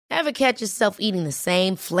Ever catch yourself eating the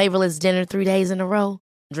same flavorless dinner 3 days in a row?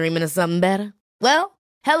 Dreaming of something better? Well,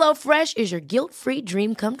 HelloFresh is your guilt-free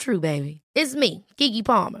dream come true, baby. It's me, Keke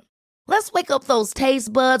Palmer. Let's wake up those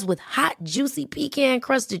taste buds with hot, juicy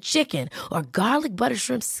pecan-crusted chicken or garlic butter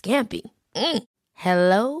shrimp scampi.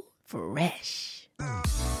 Hello Fresh.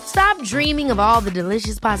 Stop dreaming of all the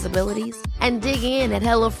delicious possibilities and dig in at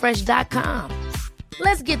HelloFresh.com.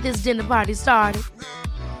 Let's get this dinner party started.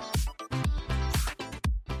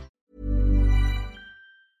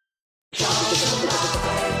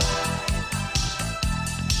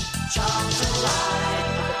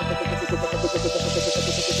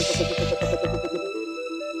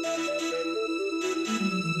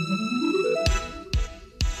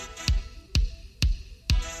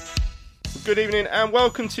 Good evening and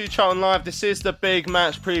welcome to Charlton Live. This is the big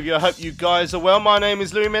match preview. I hope you guys are well. My name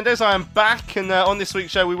is Louis Mendes. I am back, and on this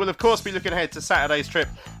week's show we will of course be looking ahead to Saturday's trip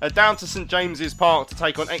down to St James's Park to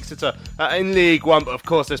take on Exeter in League One. But of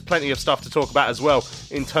course there's plenty of stuff to talk about as well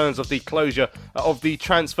in terms of the closure of the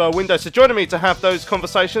transfer window. So joining me to have those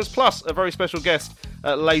conversations, plus a very special guest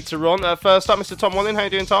later on. First up, Mr. Tom Walling. How you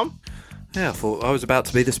doing, Tom? Yeah, I thought I was about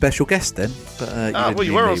to be the special guest then. But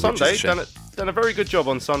you were on Sunday. Done a very good job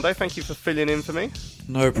on Sunday. Thank you for filling in for me.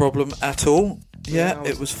 No problem at all. Yeah,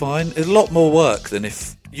 it was fine. It was a lot more work than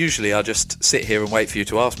if usually I just sit here and wait for you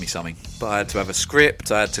to ask me something. But I had to have a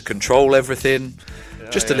script. I had to control everything.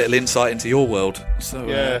 A little insight into your world. So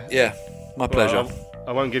my pleasure.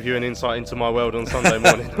 I won't give you an insight into my world on Sunday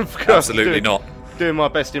morning. Of course, absolutely not. Doing my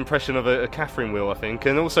best impression of a Catherine wheel, I think.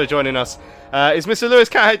 And also joining us is Mr. Lewis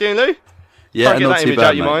Cat. How you doing, Lou? Yeah, get not that too image bad,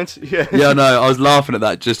 out your mate. mind. Yeah, no, I was laughing at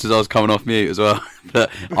that just as I was coming off mute as well.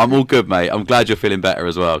 But I'm all good, mate. I'm glad you're feeling better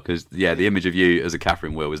as well, because the image of you as a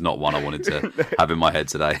Catherine wheel is not one I wanted to have in my head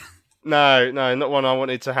today. No, not one I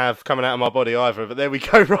wanted to have coming out of my body either. But there we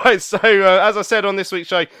go, right? So, as I said on this week's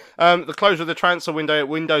show, the closure of the transfer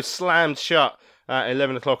window slammed shut at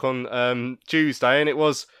 11 o'clock on Tuesday, and it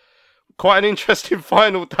was quite an interesting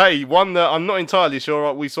final day, one that I'm not entirely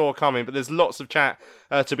sure we saw coming, but there's lots of chat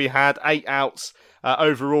to be had. 8 outs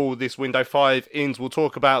overall this window, 5 ins. We'll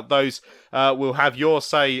talk about those. We'll have your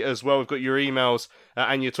say as well. We've got your emails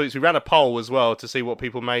and your tweets. We ran a poll as well to see what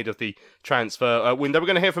people made of the transfer window. We're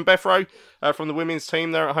going to hear from Beth Rowe from the women's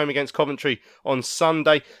team. They're at home against Coventry on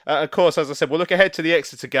Sunday. Of course, as I said, we'll look ahead to the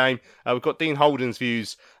Exeter game. We've got Dean Holden's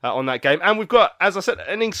views on that game. And we've got, as I said,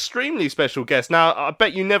 an extremely special guest. Now, I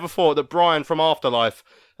bet you never thought that Brian from Afterlife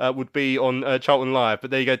would be on Charlton Live.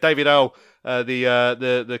 But there you go. David Earl,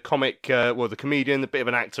 the comic, the comedian, a bit of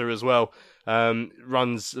an actor as well,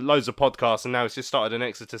 runs loads of podcasts, and now he's just started an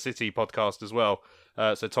Exeter City podcast as well.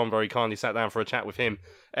 So Tom very kindly sat down for a chat with him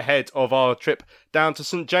ahead of our trip down to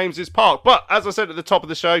St James's Park. But as I said at the top of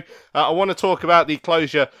the show, I want to talk about the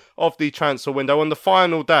closure of the transfer window. On the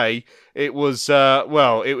final day, it was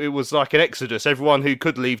it was like an exodus. Everyone who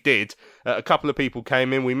could leave did. A couple of people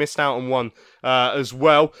came in. We missed out on one as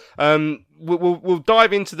well. We'll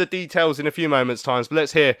dive into the details in a few moments' time, but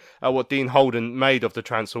let's hear what Dean Holden made of the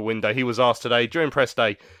transfer window. He was asked today during press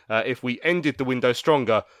day if we ended the window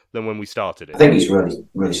stronger than when we started it. I think it's really,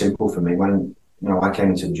 really simple for me. When I came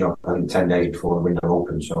into the job, I think 10 days before the window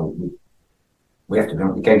opened, so we have to be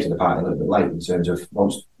honest, we came to the party a little bit late in terms of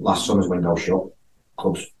once last summer's window shut,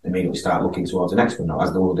 clubs immediately start looking towards the next window,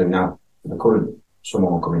 as they will do now for the current summer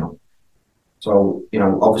one coming up. So,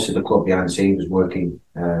 obviously the club behind the scenes was working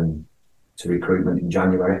to recruitment in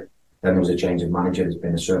January. Then there was a change of manager. There's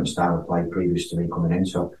been a certain style of play previous to me coming in.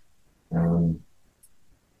 So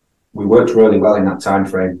we worked really well in that time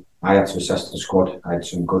frame. I had to assess the squad. I had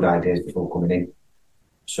some good ideas before coming in.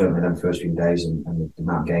 Certainly them first few days and the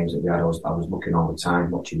amount of games that we had, I was looking all the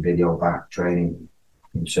time, watching video back, training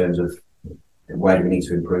in terms of where do we need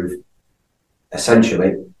to improve.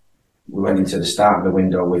 Essentially, we went into the start of the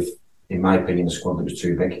window with, in my opinion, a squad that was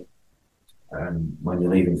too big. When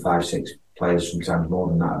you're leaving 5-6 players, sometimes more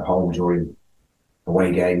than that, at home during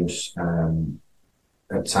away games,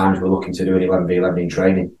 at times we're looking to do an 11v11 in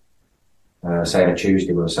training. Say on a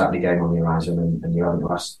Tuesday with a Saturday game on the horizon, and you haven't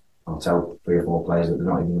asked, I'll tell 3 or 4 players that they're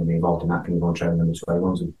not even going to be involved in that, can you go and train them to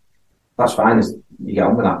 21s? And that's fine, you get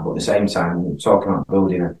on with that, but at the same time, we're talking about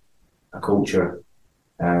building a culture,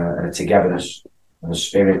 and a togetherness, and a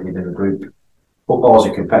spirit within the group. Football's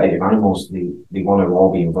are competitive animals. They want to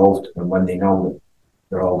all be involved, and when they know that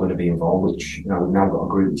they're all going to be involved, which we've now got a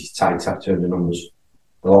group which is tight after the numbers,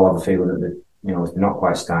 they'll all have a feeling that if they're not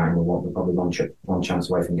quite starting, they're probably one chance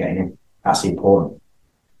away from getting in. That's important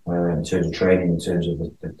in terms of training, in terms of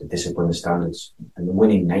the discipline, the standards, and the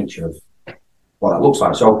winning nature of what it looks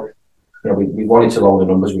like. So, we wanted to lower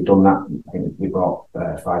the numbers. We've done that. I think we brought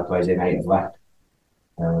 5 players in, 8 have left.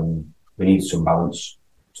 We needed some balance.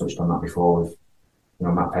 Touched on that before with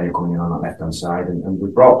Matt Penny coming in on that left hand side, and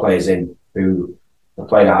we've brought players in who have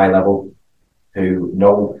played at a high level, who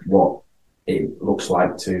know what it looks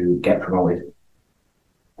like to get promoted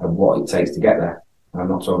and what it takes to get there. And I'm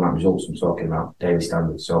not talking about results, I'm talking about daily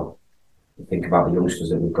standards. So think about the youngsters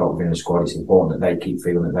that we've got within the squad. It's important that they keep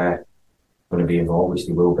feeling that they're going to be involved, which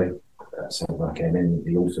they will be. Same when I came in,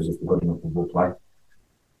 the youngsters, if they're good enough, will play.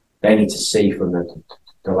 They need to see from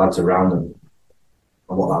the lads around them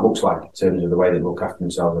and what that looks like in terms of the way they look after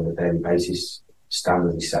themselves on a daily basis,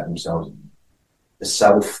 standards they set themselves, the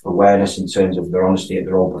self-awareness in terms of their honesty at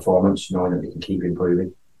their own performance, knowing that they can keep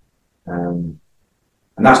improving. And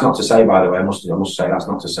that's not to say, by the way, I must say, that's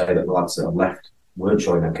not to say that the lads that have left weren't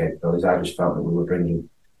showing their capabilities. I just felt that we were bringing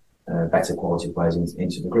better quality players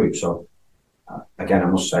into the group. So, again, I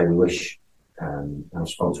must say we wish, I've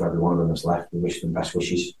spoken to every one of them that's left, we wish them best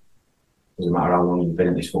wishes. Doesn't matter how long you've been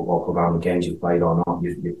at this football club, how many games you've played or not,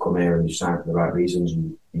 you've come here and you've signed for the right reasons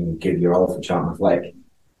and you give your all for Charlton Athletic.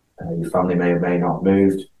 Your family may or may not have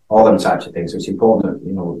moved, all them types of things. So it's important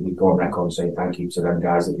that, we go on record and say thank you to them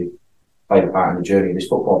guys that have played a part in the journey of this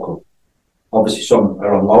football club. Obviously, some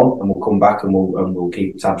are on loan and we'll come back and we'll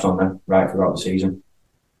keep tabs on them right throughout the season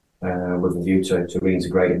with a view to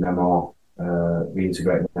reintegrating them or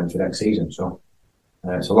reintegrating them for next season. So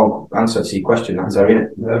it's a long answer to your question, that's there, isn't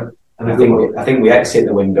it? Yeah. And I think we exit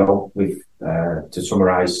the window with, to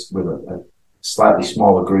summarise, with a slightly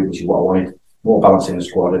smaller group, which is what I wanted. More balance in the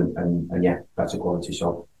squad and better quality.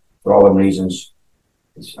 So for all them reasons,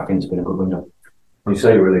 I think it's been a good window. When you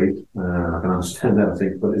say relieved, I can understand that, I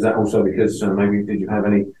think, but is that also because maybe did you have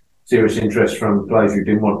any serious interest from players you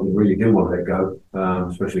really didn't want to let go,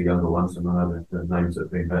 especially younger ones, and I know the names that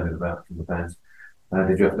have been bandied about from the fans.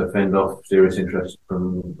 Did you have to fend off serious interest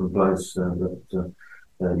from players that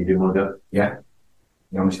you didn't want to go? Yeah,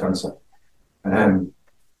 the honest answer.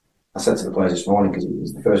 I said to the players this morning, because it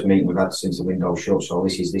was the first meeting we've had since the window shut, so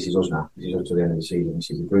this is us now. This is us to the end of the season.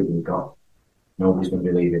 This is the group we've got. Nobody's going to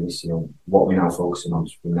be leaving. This, what we're now focusing on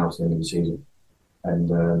from now to the end of the season.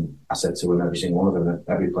 And I said to them, every single one of them,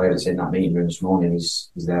 every player that's in that meeting room this morning is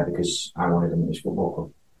there because I wanted them at this football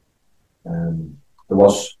club. There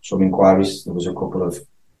was some inquiries. There was a couple of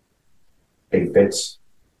big bids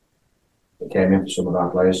that came in for some of our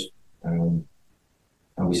players. And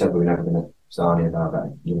we said we were never going to start any about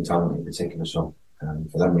that young talent in particular. So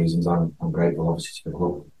for them reasons, I'm grateful, obviously, to the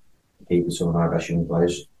club for keeping some of our best young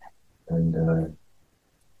players. And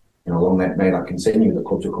long may that continue. The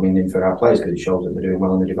clubs are coming in for our players because it shows that they're doing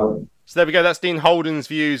well in the development. So there we go. That's Dean Holden's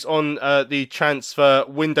views on the transfer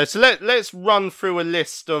window. So let's run through a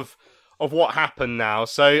list of what happened now.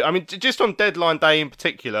 So I mean, just on deadline day in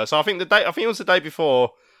particular. So I think it was the day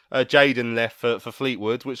before Jayden left for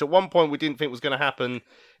Fleetwood, which at one point we didn't think was going to happen.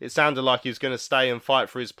 It sounded like he was going to stay and fight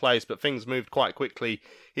for his place, but things moved quite quickly.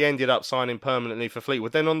 He ended up signing permanently for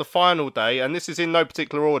Fleetwood. Then on the final day, and this is in no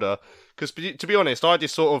particular order, because to be honest, I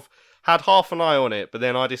just sort of had half an eye on it, but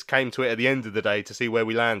then I just came to it at the end of the day to see where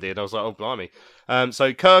we landed. I was like, oh, blimey.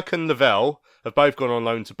 So Kirk and Lavelle have both gone on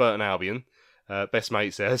loan to Burton Albion. Best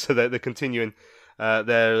mates there, so they're continuing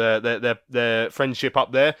their friendship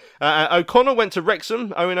up there. O'Connell went to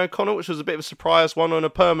Wrexham, Owen O'Connell, which was a bit of a surprise one on a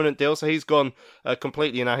permanent deal, so he's gone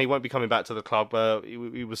completely now. He won't be coming back to the club.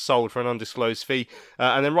 He was sold for an undisclosed fee.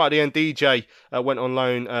 And then right at the end, DJ went on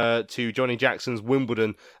loan to Johnny Jackson's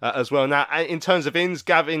Wimbledon as well. Now, in terms of ins,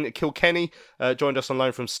 Gavin Kilkenny joined us on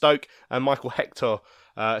loan from Stoke, and Michael Hector,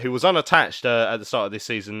 who was unattached at the start of this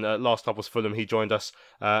season. Last club was Fulham. He joined us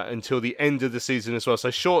until the end of the season as well.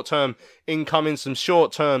 So short-term incoming, some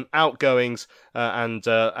short-term outgoings, and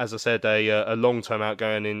as I said, a long-term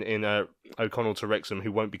outgoing in O'Connell to Wrexham,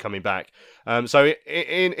 who won't be coming back. So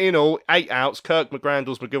in all, 8 outs: Kirk,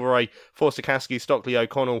 McGrandles, McGilvray, Forster-Caskey, Stockley,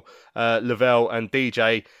 O'Connell, Lavelle, and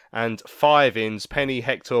DJ, and 5 ins: Penny,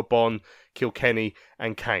 Hector, Bon, Kilkenny,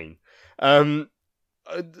 and Kane. I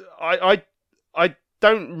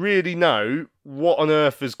don't really know what on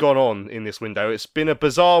earth has gone on in this window. It's been a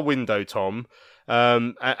bizarre window, Tom,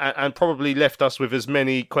 and probably left us with as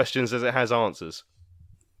many questions as it has answers.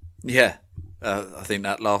 Yeah, I think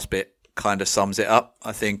that last bit kind of sums it up.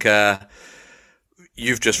 I think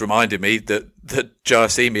you've just reminded me that Joe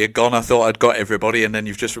Asimi had gone. I thought I'd got everybody, and then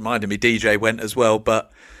you've just reminded me DJ went as well.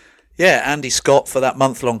 But yeah, Andy Scott, for that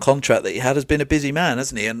month-long contract that he had, has been a busy man,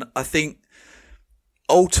 hasn't he? And I think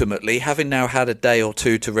ultimately, having now had a day or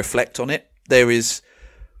two to reflect on it, there's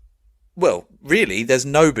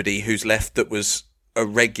nobody who's left that was a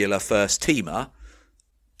regular first teamer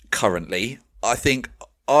currently. I think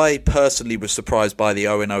I personally was surprised by the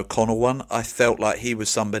Owen O'Connell one. I felt like he was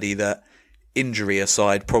somebody that injury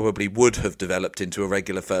aside, probably would have developed into a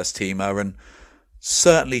regular first teamer. And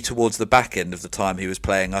certainly towards the back end of the time he was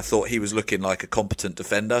playing, I thought he was looking like a competent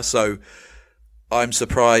defender. So I'm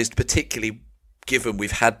surprised, particularly given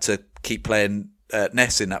we've had to keep playing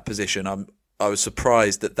Ness in that position. I was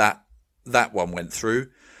surprised that one went through.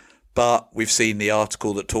 But we've seen the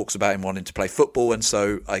article that talks about him wanting to play football, and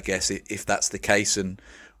so I guess if that's the case and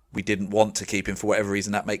we didn't want to keep him for whatever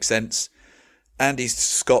reason, that makes sense. Andy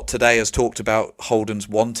Scott today has talked about Holden's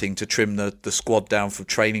wanting to trim the squad down for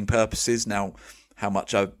training purposes. Now, how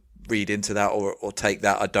much I read into that or take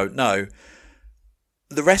that, I don't know.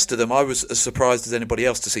 The rest of them, I was as surprised as anybody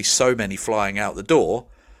else to see so many flying out the door.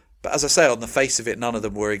 But as I say, on the face of it, none of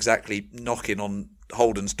them were exactly knocking on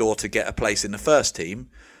Holden's door to get a place in the first team.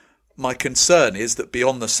 My concern is that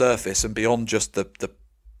beyond the surface and beyond just the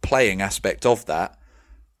playing aspect of that,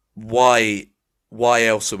 why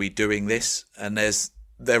else are we doing this? And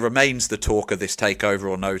there remains the talk of this takeover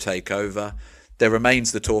or no takeover. There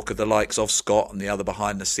remains the talk of the likes of Scott and the other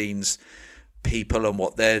behind the scenes people and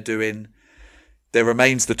what they're doing. There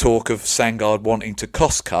remains the talk of Sangard wanting to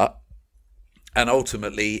cost cut. And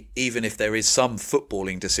ultimately, even if there is some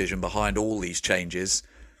footballing decision behind all these changes,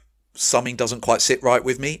 something doesn't quite sit right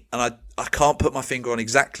with me, and I can't put my finger on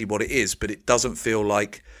exactly what it is, but it doesn't feel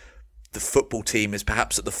like the football team is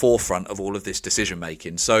perhaps at the forefront of all of this decision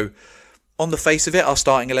making. So on the face of it, our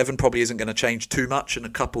starting 11 probably isn't going to change too much, and a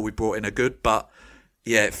couple we brought in are good, but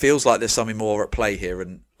yeah, it feels like there's something more at play here,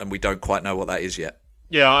 and we don't quite know what that is yet.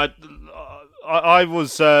 Yeah, I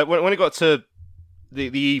was when it got to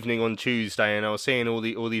the evening on Tuesday, and I was seeing all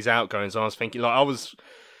these outgoings, I was thinking, like,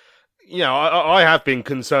 I have been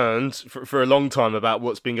concerned for a long time about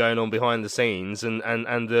what's been going on behind the scenes and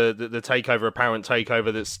the takeover, apparent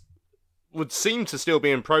takeover would seem to still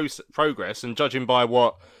be in progress. And judging by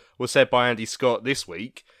what was said by Andy Scott this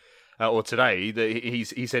week or today, that he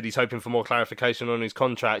said he's hoping for more clarification on his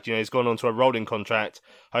contract. He's gone on to a rolling contract,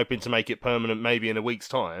 hoping to make it permanent maybe in a week's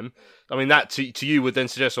time. I mean, that to you would then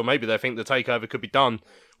suggest, or maybe they think the takeover could be done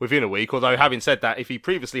within a week. Although, having said that, if he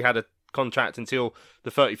previously had a contract until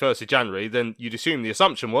the 31st of January, then you'd assume the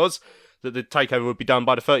assumption was that the takeover would be done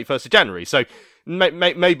by the 31st of January. So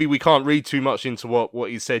maybe we can't read too much into what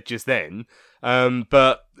he said just then.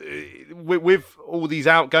 But with all these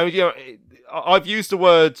outgoings, I've used the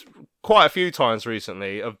word quite a few times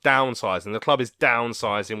recently of downsizing. The club is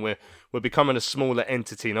downsizing. We're becoming a smaller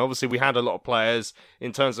entity. And obviously we had a lot of players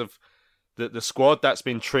in terms of the squad that's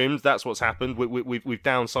been trimmed. That's what's happened. We've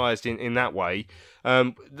downsized in that way.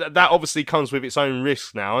 That obviously comes with its own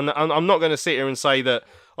risks now. And I'm not going to sit here and say that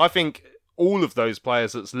I think all of those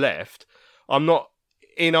players that's left, I'm not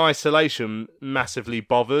in isolation massively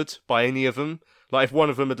bothered by any of them. Like if one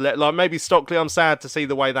of them had let, like maybe Stockley, I'm sad to see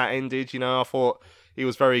the way that ended. I thought he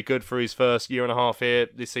was very good for his first year and a half here.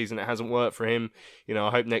 This season it hasn't worked for him. I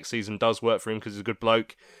hope next season does work for him because he's a good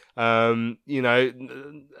bloke. Kirk,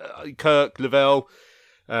 Lavelle,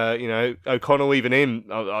 O'Connell, even him,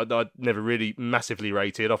 I never really massively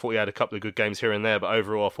rated. I thought he had a couple of good games here and there, but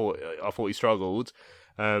overall I thought he struggled.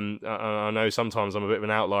 I know sometimes I'm a bit of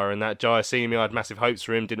an outlier in that. Giacchini, I had massive hopes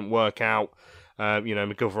for him, didn't work out.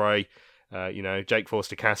 McGilvray, Jake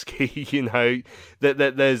Forster-Caskey,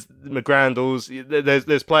 there's McGrandles,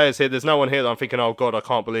 there's players here. There's no one here that I'm thinking, oh God, I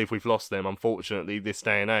can't believe we've lost them, unfortunately, this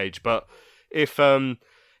day and age. But if that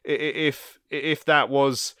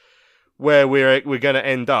was where we're going to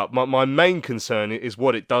end up, my main concern is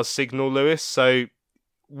what it does signal, Lewis. So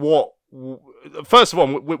first of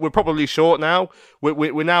all, we're probably short now.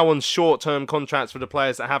 We're now on short-term contracts for the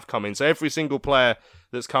players that have come in. So every single player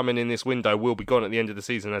that's coming in this window will be gone at the end of the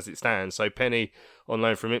season as it stands. So Penny on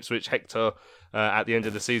loan from Ipswich, Hector at the end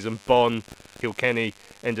of the season, Bon, Kilkenny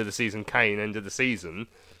end of the season, Kane end of the season.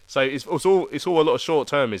 So it's all a lot of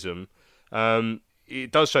short-termism.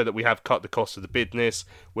 It does show that we have cut the cost of the business.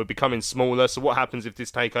 We're becoming smaller. So what happens if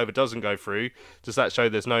this takeover doesn't go through? Does that show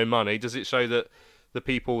there's no money? Does it show that the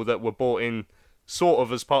people that were bought in sort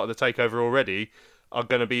of as part of the takeover already are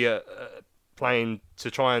going to be playing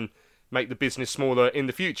to try and make the business smaller in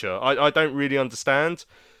the future? I don't really understand.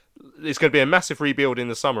 It's going to be a massive rebuild in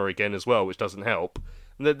the summer again as well, which doesn't help.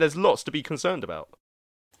 And there's lots to be concerned about.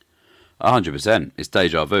 100%. It's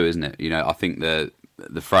deja vu, isn't it? I think the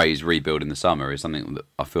phrase rebuild in the summer is something that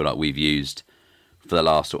I feel like we've used for the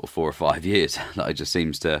last sort of 4 or 5 years. Like it just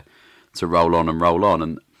seems to roll on and roll on.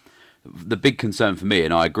 And the big concern for me,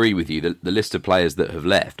 and I agree with you, the list of players that have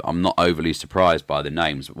left, I'm not overly surprised by the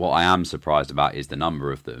names. What I am surprised about is the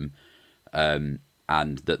number of them, and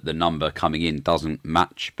that the number coming in doesn't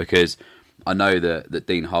match, because I know that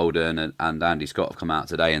Dean Holden and Andy Scott have come out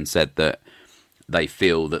today and said that they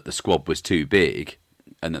feel that the squad was too big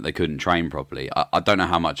and that they couldn't train properly. I don't know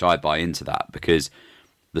how much I buy into that, because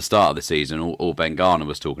the start of the season, all Ben Garner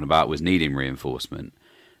was talking about was needing reinforcement,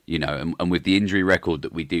 and with the injury record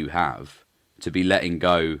that we do have, to be letting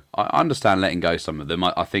go, I understand letting go some of them.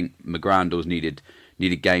 I think McGrandles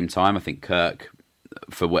needed game time. I think Kirk,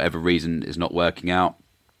 for whatever reason, is not working out.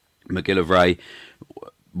 McGillivray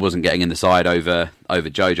wasn't getting in the side over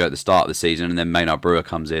Jojo at the start of the season, and then Maynard Brewer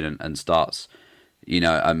comes in and starts,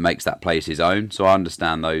 and makes that place his own. So I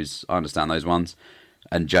understand those ones,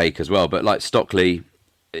 and Jake as well. But like Stockley,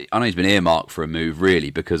 I know he's been earmarked for a move really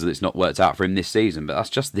because it's not worked out for him this season, but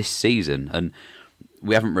that's just this season, and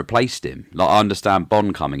we haven't replaced him. Like, I understand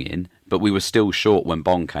Bond coming in, but we were still short when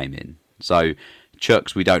Bond came in. So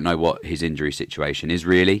Chuks, we don't know what his injury situation is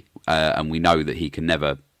really, and we know that he can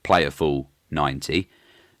never play a full 90,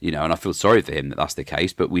 and I feel sorry for him that that's the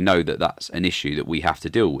case, but we know that that's an issue that we have to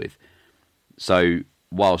deal with. So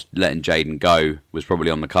whilst letting Jayden go was probably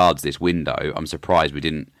on the cards this window, I'm surprised we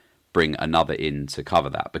didn't bring another in to cover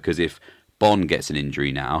that, because if Bond gets an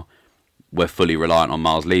injury now, we're fully reliant on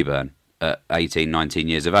Miles Leaburn at 18, 19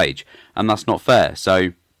 years of age, and that's not fair.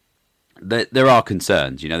 So there are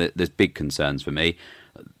concerns, there's big concerns for me.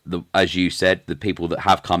 As you said, the people that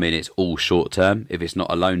have come in, it's all short term. If it's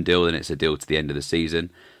not a loan deal, then it's a deal to the end of the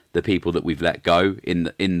season. The people that we've let go in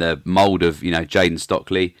the mould of, Jayden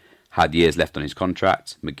Stockley had years left on his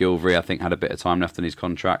contract. McGillivray, I think, had a bit of time left on his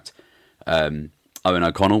contract. Owen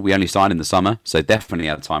O'Connell, we only signed in the summer, so definitely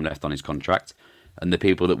had time left on his contract. And the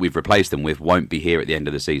people that we've replaced them with won't be here at the end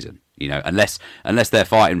of the season, unless they're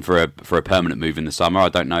fighting for a permanent move in the summer. I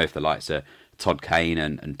don't know if the likes of Todd Kane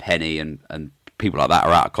and Penny and people like that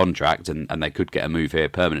are out of contract and they could get a move here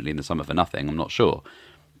permanently in the summer for nothing. I'm not sure,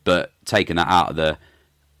 but taking that out of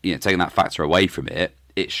taking that factor away from it,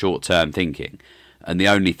 it's short term thinking, and the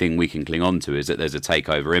only thing we can cling on to is that there's a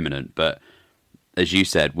takeover imminent. But as you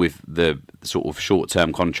said, with the sort of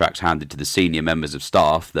short-term contracts handed to the senior members of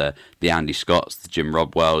staff, the Andy Scotts, the Jim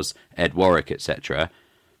Rodwells, Ed Warwick, etc.,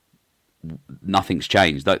 nothing's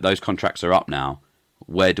changed. Those contracts are up now.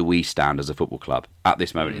 Where do we stand as a football club at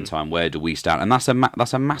this moment in time? Where do we stand? And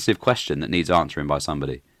that's a massive question that needs answering by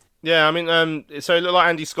somebody. Yeah, I mean, so it looked like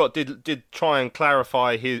Andy Scott did try and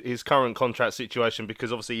clarify his current contract situation,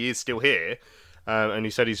 because obviously he is still here. And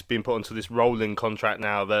he said he's been put onto this rolling contract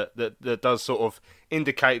now that does sort of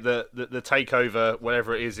indicate that the takeover,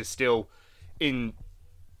 whatever it is still in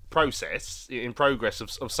progress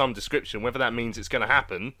of some description. Whether that means it's going to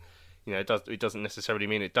happen, it doesn't necessarily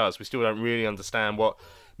mean it does. We still don't really understand what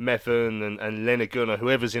Methven and Leonard Gunnar,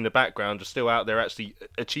 whoever's in the background, are still out there actually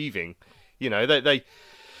achieving. They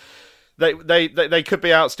could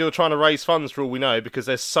be out still trying to raise funds for all we know, because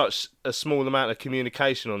there's such a small amount of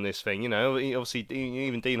communication on this thing. Obviously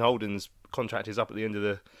even Dean Holden's contract is up at the end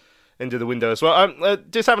of the window as well.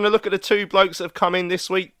 Just having a look at the two blokes that have come in this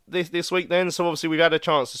week. Then, so obviously we've had a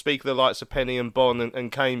chance to speak to the likes of Penny and Bond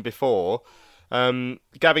and Kane before.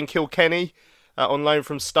 Gavin Kilkenny on loan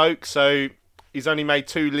from Stoke. So he's only made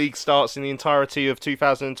 2 league starts in the entirety of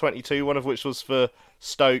 2022. One of which was for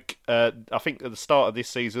Stoke, I think at the start of this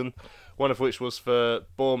season. One of which was for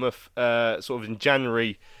Bournemouth sort of in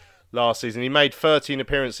January last season. He made 13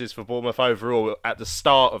 appearances for Bournemouth overall at the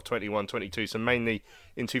start of 21-22, so mainly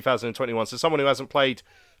in 2021. So someone who hasn't played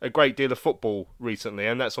a great deal of football recently,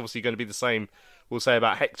 and that's obviously going to be the same we'll say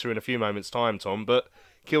about Hector in a few moments' time, Tom. But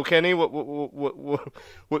Kilkenny, what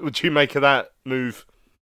would you make of that move?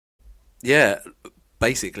 Yeah,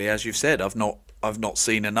 basically, as you've said, I've not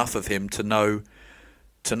seen enough of him to know,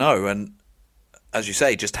 and as you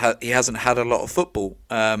say, he hasn't had a lot of football.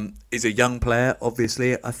 He's a young player,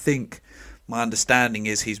 obviously. I think my understanding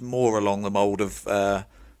is he's more along the mould of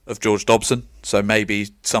George Dobson, so maybe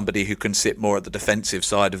somebody who can sit more at the defensive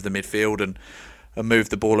side of the midfield and move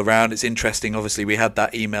the ball around. It's interesting, obviously, we had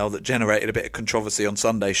that email that generated a bit of controversy on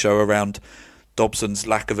Sunday's show around Dobson's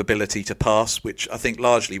lack of ability to pass, which I think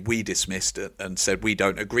largely we dismissed and said we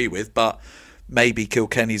don't agree with, but maybe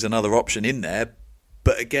Kilkenny's another option in there.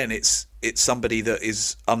 But again, it's somebody that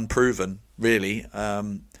is unproven, really.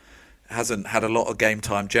 Hasn't had a lot of game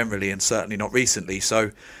time generally, and certainly not recently. So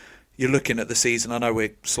you're looking at the season. I know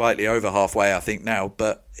we're slightly over halfway, I think, now,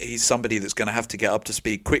 but he's somebody that's going to have to get up to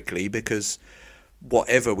speed quickly, because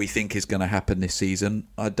whatever we think is going to happen this season,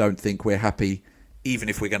 I don't think we're happy, even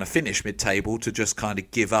if we're going to finish mid-table, to just kind of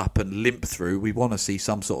give up and limp through. We want to see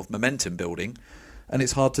some sort of momentum building, and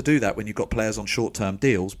it's hard to do that when you've got players on short-term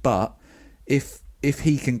deals. But if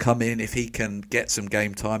he can come in, if he can get some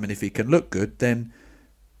game time, and if he can look good, then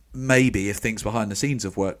maybe if things behind the scenes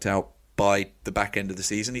have worked out by the back end of the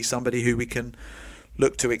season, he's somebody who we can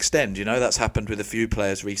look to extend. That's happened with a few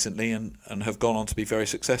players recently and have gone on to be very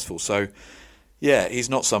successful. So, yeah, he's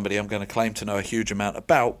not somebody I'm going to claim to know a huge amount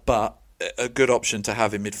about, but a good option to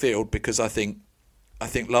have in midfield, because I think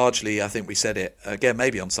largely, I think we said it again,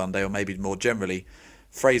 maybe on Sunday or maybe more generally,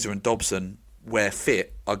 Fraser and Dobson, where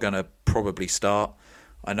fit, are going to probably start.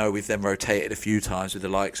 I know we've then rotated a few times with the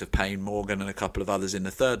likes of Payne, Morgan and a couple of others in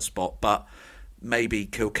the third spot, but maybe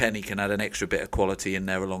Kilkenny can add an extra bit of quality in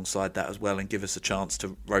there alongside that as well and give us a chance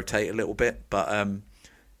to rotate a little bit. But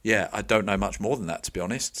I don't know much more than that, to be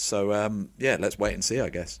honest. So let's wait and see, I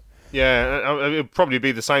guess. Yeah, it would probably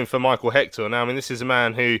be the same for Michael Hector. Now, I mean, this is a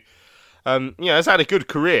man who has had a good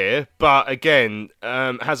career, but again,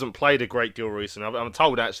 hasn't played a great deal recently. I'm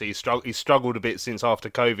told actually he's struggled a bit since after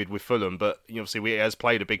COVID with Fulham, but obviously he has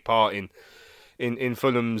played a big part in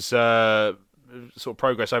Fulham's sort of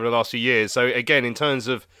progress over the last few years. So again, in terms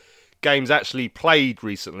of games actually played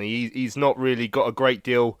recently, he's not really got a great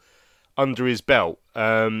deal under his belt.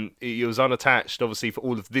 He was unattached, obviously, for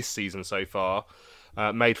all of this season so far.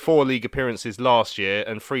 Made 4 league appearances last year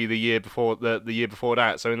and 3 the year before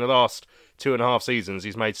that. So in the last 2.5 seasons,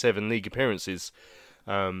 he's made 7 league appearances.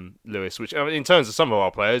 Lewis, which in terms of some of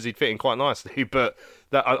our players, he'd fit in quite nicely. But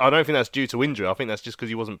I don't think that's due to injury. I think that's just because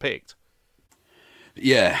he wasn't picked.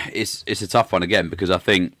 Yeah, it's a tough one again, because I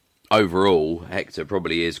think overall Hector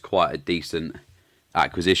probably is quite a decent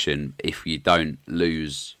acquisition if you don't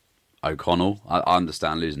lose O'Connell. I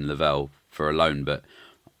understand losing Lavelle for a loan, but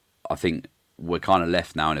I think we're kind of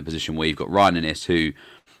left now in a position where you've got Ryan Inniss, who,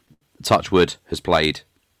 touchwood, has played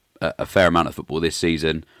a fair amount of football this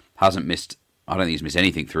season, hasn't missed, I don't think he's missed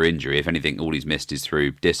anything through injury. If anything, all he's missed is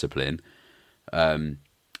through discipline. And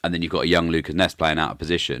then you've got a young Lucas Ness playing out of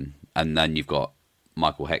position, and then you've got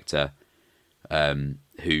Michael Hector,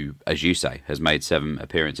 who, as you say, has made 7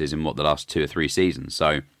 appearances in the last 2 or 3 seasons.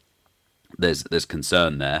 So there's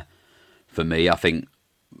concern there for me. I think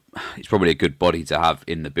it's probably a good body to have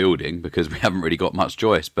in the building because we haven't really got much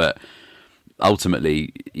choice. But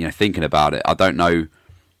ultimately, thinking about it, I don't know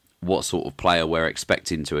what sort of player we're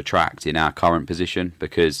expecting to attract in our current position,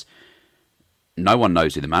 because no one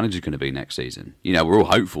knows who the manager's going to be next season. We're all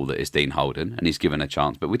hopeful that it's Dean Holden and he's given a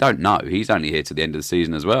chance, but we don't know. He's only here till the end of the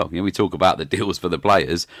season as well. We talk about the deals for the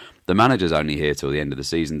players. The manager's only here till the end of the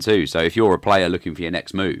season too. So if you're a player looking for your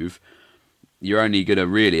next move, you're only going to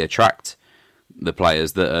really attract the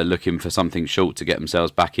players that are looking for something short to get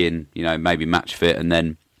themselves back in, maybe match fit and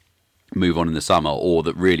then move on in the summer, or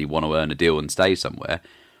that really want to earn a deal and stay somewhere.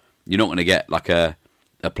 You're not going to get like a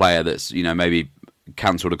player that's, maybe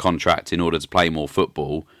cancelled a contract in order to play more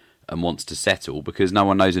football and wants to settle, because no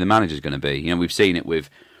one knows who the manager's going to be. We've seen it with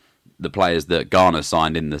the players that Garner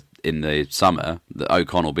signed in the summer, that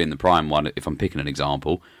O'Connell being the prime one, if I'm picking an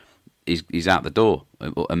example, he's out the door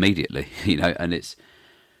immediately, and it's,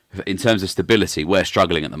 in terms of stability, we're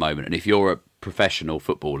struggling at the moment. And if you're a professional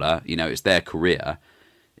footballer, it's their career.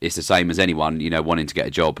 It's the same as anyone, wanting to get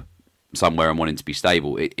a job somewhere and wanting to be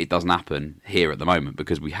stable. It doesn't happen here at the moment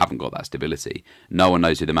because we haven't got that stability. No one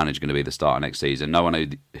knows who the manager's going to be the starter next season. No one knows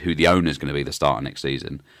who the owner's going to be the starter next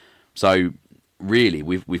season. So really,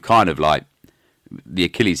 we've kind of like, the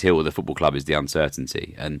Achilles heel of the football club is the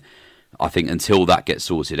uncertainty. And I think until that gets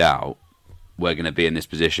sorted out, we're going to be in this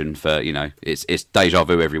position for, it's deja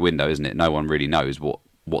vu every window, isn't it? No one really knows what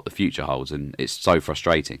the future holds, and it's so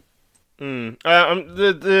frustrating.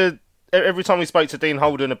 Every time we spoke to Dean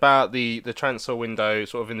Holden about the transfer window,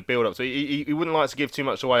 sort of in the build-up, so he wouldn't like to give too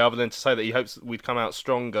much away, other than to say that he hopes we'd come out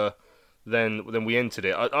stronger than we entered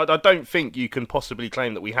it. I don't think you can possibly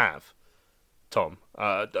claim that we have, Tom.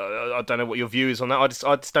 I don't know what your view is on that. I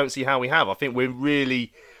just don't see how we have. I think we're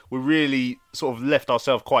really sort of left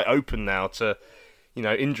ourselves quite open now to,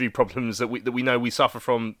 injury problems that we know we suffer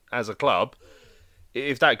from as a club.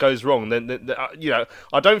 If that goes wrong, then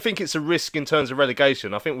I don't think it's a risk in terms of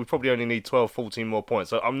relegation. I think we probably only need 12, 14 more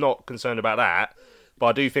points. So I'm not concerned about that, but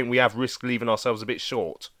I do think we have risked leaving ourselves a bit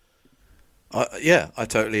short. I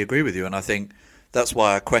totally agree with you, and I think that's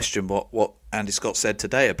why I question what Andy Scott said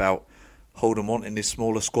today about Holden wanting this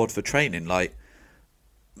smaller squad for training. Like,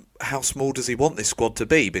 how small does he want this squad to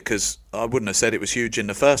be? Because I wouldn't have said it was huge in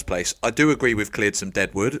the first place. I do agree we've cleared some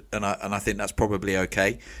deadwood, and I think that's probably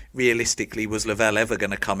okay. Realistically, was Lavelle ever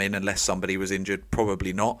going to come in unless somebody was injured?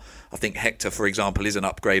 Probably not. I think Hector, for example, is an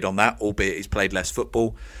upgrade on that, albeit he's played less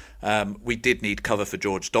football. We did need cover for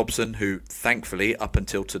George Dobson, who thankfully up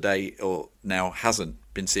until today or now hasn't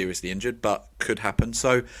been seriously injured, but could happen.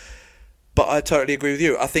 So, but I totally agree with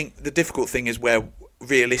you. I think the difficult thing is where,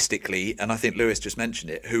 realistically, and I think Lewis just mentioned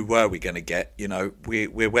it, who were we going to get?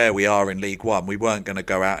 We're where we are in League One. We weren't going to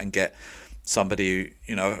go out and get somebody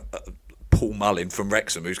who, Paul Mullin from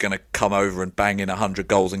Wrexham who's going to come over and bang in 100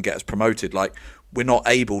 goals and get us promoted. Like, we're not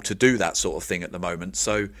able to do that sort of thing at the moment.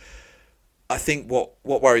 So I think what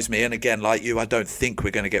worries me, and again, like you, I don't think we're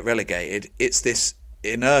going to get relegated. It's this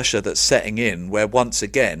inertia that's setting in where, once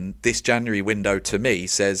again, this January window to me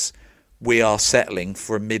says we are settling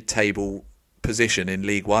for a mid-table position in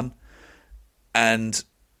League One. And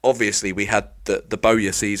obviously we had the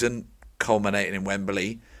Bowyer season culminating in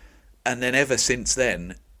Wembley, and then ever since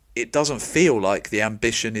then it doesn't feel like the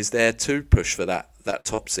ambition is there to push for that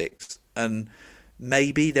top six. And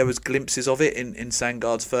maybe there was glimpses of it in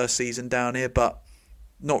Sandgaard's first season down here, but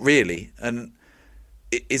not really. And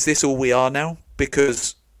is this all we are now?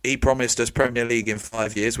 Because he promised us Premier League in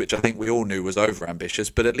 5 years, which I think we all knew was over-ambitious,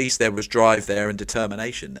 but at least there was drive there and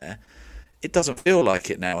determination there. It doesn't feel like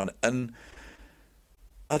it now, and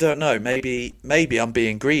I don't know, maybe I'm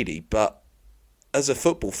being greedy, but as a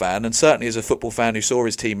football fan, and certainly as a football fan who saw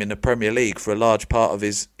his team in the Premier League for a large part of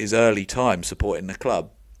his early time supporting the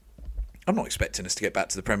club, I'm not expecting us to get back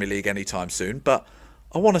to the Premier League anytime soon, but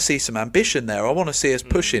I want to see some ambition there. I want to see us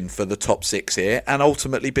pushing for the top six here and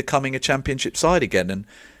ultimately becoming a championship side again.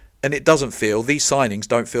 And it doesn't feel, these signings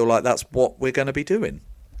don't feel like that's what we're going to be doing.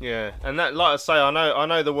 Yeah, and that, like I say, I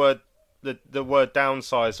know the word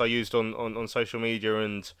downsize I used on social media,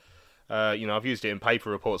 and I've used it in paper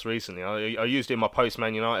reports recently. I used it in my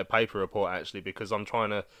post-Man United paper report actually, because I'm trying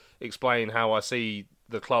to explain how I see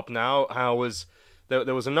the club now.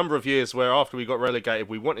 There was a number of years where after we got relegated,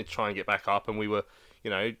 we wanted to try and get back up, and we were,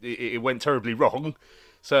 it went terribly wrong.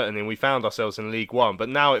 Certainly, and we found ourselves in League One, but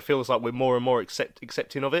now it feels like we're more and more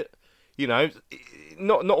accepting of it.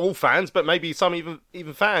 Not all fans, but maybe some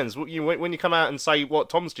even fans. When you come out and say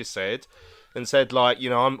what Tom's just said, and said like,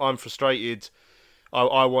 I'm frustrated.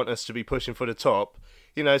 I want us to be pushing for the top.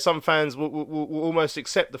 Some fans will almost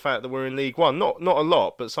accept the fact that we're in League One. Not a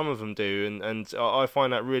lot, but some of them do, and I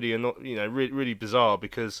find that really really bizarre,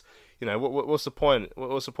 because what's the point?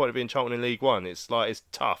 What's the point of being Charlton in League One? It's like, it's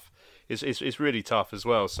tough. It's really tough as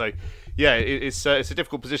well. So yeah, it's a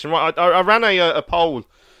difficult position. Right, I ran a poll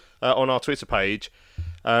on our Twitter page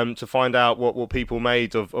to find out what people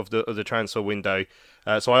made of the transfer window.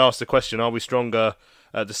 So I asked the question: are we stronger,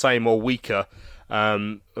 the same, or weaker?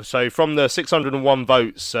 So from the 601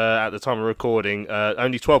 votes at the time of recording,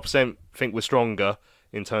 only 12% think we're stronger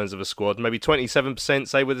in terms of a squad. Maybe 27%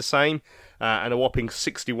 say we're the same, and a whopping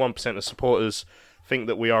 61% of supporters think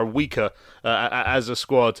that we are weaker as a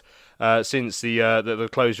squad since the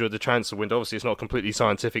closure of the transfer window. Obviously, it's not a completely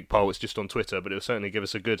scientific poll; it's just on Twitter, but it'll certainly give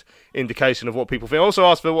us a good indication of what people think. I also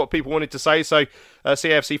asked for what people wanted to say. So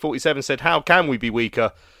CAFC47 said, "How can we be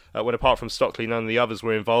weaker?" When apart from Stockley, none of the others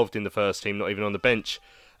were involved in the first team, not even on the bench.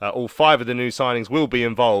 All 5 of the new signings will be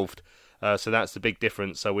involved, so that's the big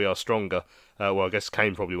difference. So we are stronger. I guess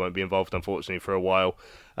Kane probably won't be involved, unfortunately, for a while.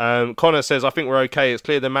 Connor says, I think we're okay. It's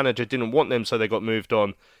clear the manager didn't want them, so they got moved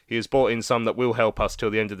on. He has brought in some that will help us till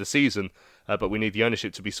the end of the season, but we need the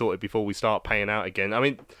ownership to be sorted before we start paying out again. I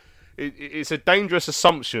mean, it's a dangerous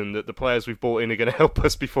assumption that the players we've bought in are going to help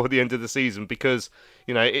us before the end of the season, because,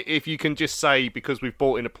 if you can just say because we've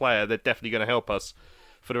bought in a player, they're definitely going to help us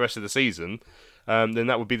for the rest of the season, then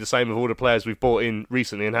that would be the same with all the players we've bought in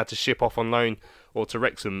recently and had to ship off on loan or to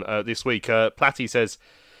Wrexham this week. Platty says,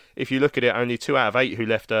 if you look at it, only 2 out of 8 who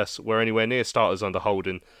left us were anywhere near starters under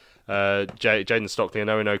Holden, Jayden Stockley and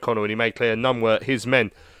Owen O'Connell, and he made clear none were his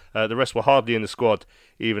men. The rest were hardly in the squad,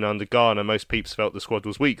 even under Garner. Most peeps felt the squad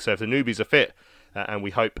was weak, so if the newbies are fit, and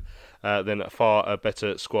we hope, then a far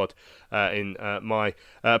better squad, in my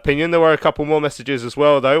opinion. There were a couple more messages as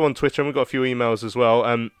well, though, on Twitter, and we've got a few emails as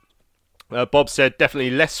well. Bob said,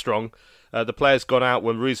 definitely less strong. The players gone out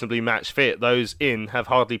when reasonably match fit. Those in have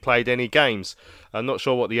hardly played any games. I'm not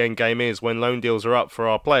sure what the end game is. When loan deals are up for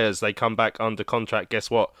our players, they come back under contract.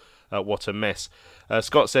 Guess what? What a mess.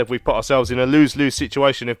 Scott said, we've put ourselves in a lose-lose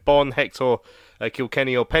situation. If Bon, Hector,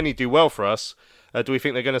 Kilkenny or Penny do well for us, do we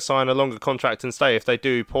think they're going to sign a longer contract and stay? If they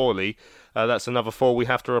do poorly, that's another 4 we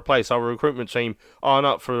have to replace. Our recruitment team aren't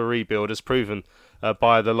up for a rebuild, as proven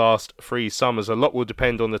by the last 3 summers. A lot will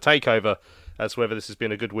depend on the takeover as to whether this has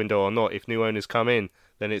been a good window or not. If new owners come in,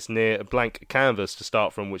 then it's near a blank canvas to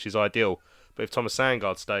start from, which is ideal. But if Thomas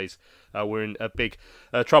Sandgaard stays, we're in a big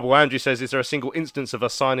trouble. Andrew says, is there a single instance of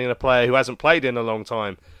us signing a player who hasn't played in a long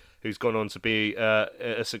time, who's gone on to be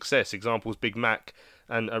a success? Examples, Big Mac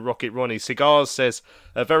and Rocket Ronnie. Cigars says,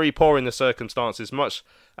 very poor in the circumstances, much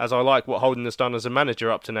as I like what Holden has done as a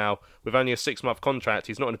manager up to now. With only a 6-month contract,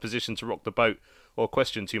 he's not in a position to rock the boat or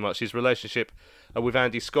question too much. His relationship with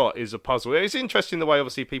Andy Scott is a puzzle. It's interesting the way,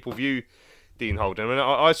 obviously, people view Dean Holden. I mean,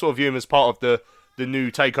 I sort of view him as part of the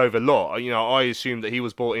new takeover lot. You know, I assume that he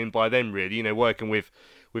was brought in by them, really. You know, working with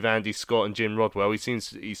Andy Scott and Jim Rodwell. I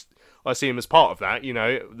see him as part of that. You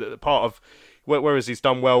know, part of whereas he's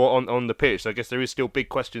done well on the pitch. So I guess there is still big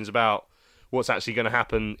questions about what's actually going to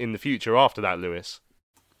happen in the future after that, Lewis.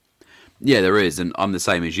 Yeah, there is, and I'm the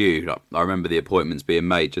same as you. I remember the appointments being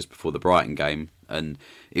made just before the Brighton game, and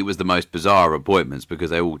it was the most bizarre appointments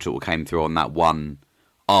because they all sort of came through on that one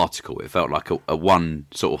article. It felt like a one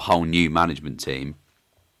sort of whole new management team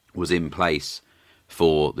was in place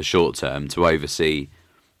for the short term to oversee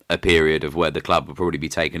a period of where the club would probably be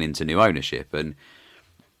taken into new ownership. And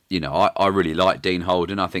you know, I really like Dean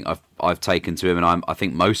Holden. I think I've taken to him, and I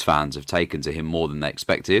think most fans have taken to him more than they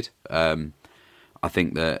expected. I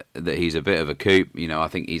think that he's a bit of a coop. You know, I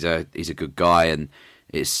think he's a good guy, and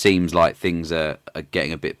it seems like things are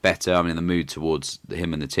getting a bit better. I mean, the mood towards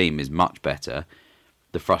him and the team is much better.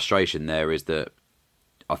 The frustration there is that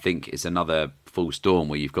I think it's another full storm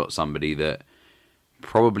where you've got somebody that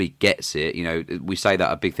probably gets it. You know, we say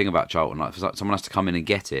that a big thing about Charlton, like someone has to come in and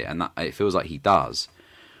get it, and that it feels like he does.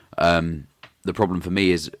 The problem for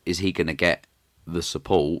me is he going to get the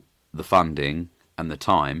support, the funding, and the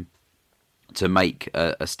time to make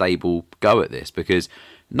a stable go at this? Because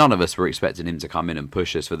none of us were expecting him to come in and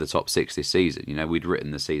push us for the top 6 this season. You know, we'd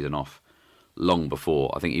written the season off long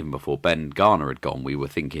before. I think even before Ben Garner had gone, we were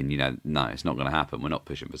thinking, you know, no, it's not going to happen. We're not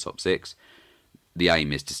pushing for top 6. The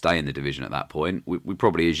aim is to stay in the division at that point. We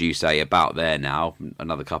probably, as you say, about there now.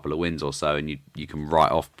 Another couple of wins or so, and you can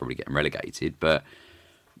write off probably getting relegated. But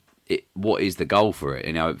what is the goal for it?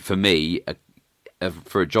 You know, for me,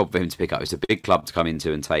 for a job for him to pick up, it's a big club to come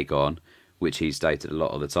into and take on, which he's stated a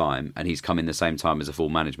lot of the time, and he's come in the same time as a full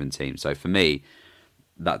management team. So for me,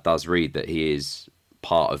 that does read that he is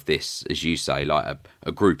part of this, as you say, like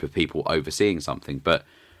a group of people overseeing something. But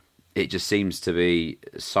it just seems to be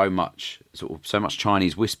so much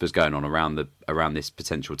Chinese whispers going on around this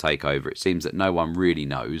potential takeover. It seems that no one really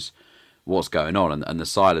knows what's going on, and the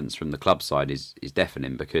silence from the club side is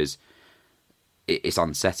deafening because it's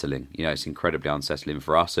unsettling. You know, it's incredibly unsettling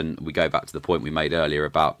for us. And we go back to the point we made earlier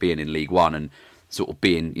about being in League One and sort of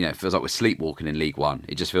being, you know, it feels like we're sleepwalking in League One.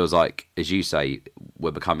 It just feels like, as you say,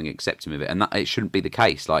 we're becoming accepting of it. And that it shouldn't be the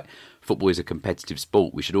case. Like, football is a competitive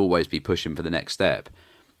sport. We should always be pushing for the next step.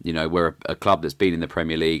 You know, we're a club that's been in the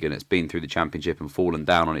Premier League and it's been through the Championship and fallen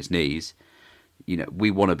down on its knees. You know,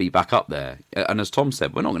 we want to be back up there. And as Tom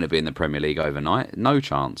said, we're not going to be in the Premier League overnight. No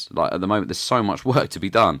chance. Like, at the moment, there's so much work to be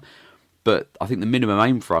done. But I think the minimum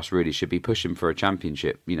aim for us really should be pushing for a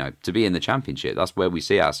championship, you know, to be in the Championship. That's where we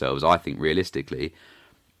see ourselves, I think, realistically.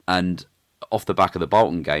 And off the back of the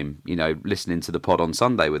Bolton game, you know, listening to the pod on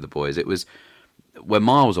Sunday with the boys, we're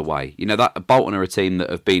miles away. You know, that Bolton are a team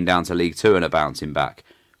that have been down to League Two and are bouncing back.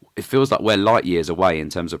 It feels like we're light years away in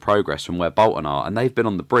terms of progress from where Bolton are, and they've been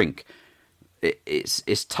on the brink.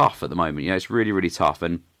 It's tough at the moment. You know, it's really, really tough.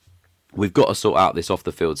 And we've got to sort out this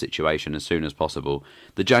off-the-field situation as soon as possible.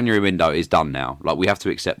 The January window is done now. Like, we have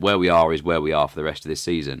to accept where we are is where we are for the rest of this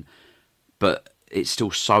season. But it's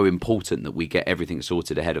still so important that we get everything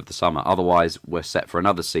sorted ahead of the summer. Otherwise, we're set for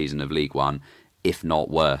another season of League One, if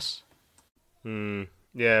not worse.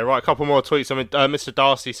 Yeah, right. A couple more tweets. I mean, Mr.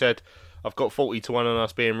 Darcy said, I've got 40 to 1 on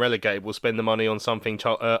us being relegated. We'll spend the money on something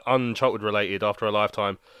uncharted related after a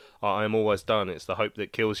lifetime. I am always done. It's the hope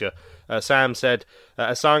that kills you. Sam said,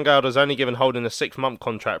 Sandgaard has only given Holden a 6-month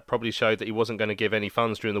contract, probably showed that he wasn't going to give any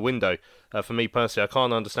funds during the window. For me personally, I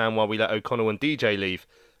can't understand why we let O'Connell and DJ leave,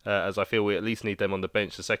 as I feel we at least need them on the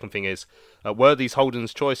bench. The second thing is, were these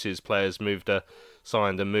Holden's choices players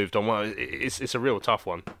signed and moved on? Well, it's a real tough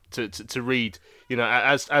one to read, you know,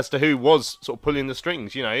 as to who was sort of pulling the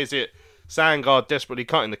strings. You know, is it Sandgaard desperately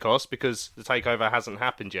cutting the cost because the takeover hasn't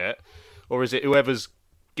happened yet? Or is it whoever's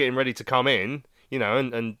getting ready to come in, you know,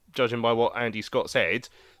 and judging by what Andy Scott said,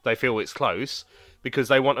 they feel it's close because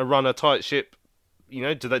they want to run a tight ship. You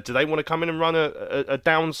know, do they want to come in and run a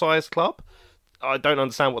downsized club? I don't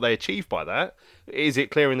understand what they achieve by that. Is it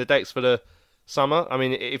clearing the decks for the summer? I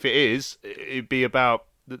mean, if it is, it'd be about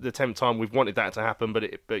the 10th time we've wanted that to happen,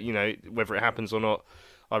 but you know, whether it happens or not,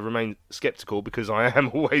 I remain sceptical because I am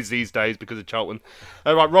always these days because of Charlton.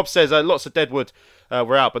 Right, Rob says lots of Deadwood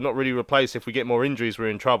were out, but not really replaced. If we get more injuries, we're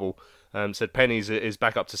in trouble. Said Penny's is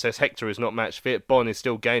back up to says Hector is not match fit. Bon is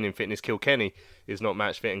still gaining fitness. Kilkenny is not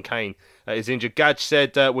match fit, and Kane is injured. Gadge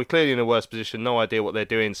said we're clearly in a worse position. No idea what they're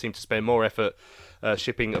doing. Seem to spend more effort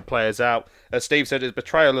shipping players out. Steve said it's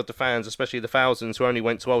betrayal of the fans, especially the thousands who only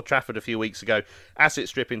went to Old Trafford a few weeks ago. Asset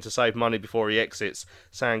stripping to save money before he exits.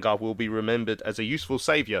 Sandgaard will be remembered as a useful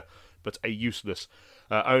saviour, but a useless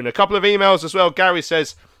owner. A couple of emails as well. Gary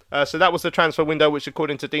says, So that was the transfer window, which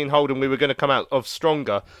according to Dean Holden, we were going to come out of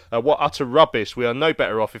stronger. What utter rubbish. We are no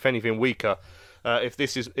better off, if anything weaker. If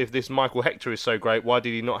this Michael Hector is so great, why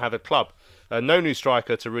did he not have a club? No new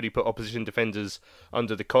striker to really put opposition defenders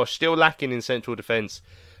under the cosh. Still lacking in central defence.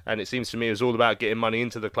 And it seems to me it was all about getting money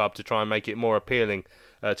into the club to try and make it more appealing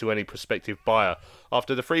to any prospective buyer.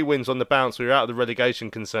 After the 3 wins on the bounce, we're out of the relegation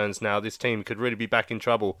concerns now. This team could really be back in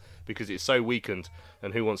trouble because it's so weakened.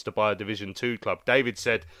 And who wants to buy a Division 2 club? David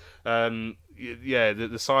said,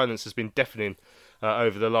 the silence has been deafening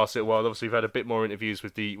over the last little while. Obviously, we've had a bit more interviews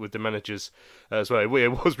with the managers as well.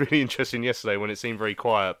 It was really interesting yesterday when it seemed very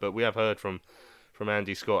quiet, but we have heard from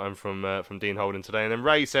Andy Scott and from Dean Holden today. And then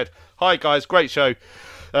Ray said, "Hi guys, great show.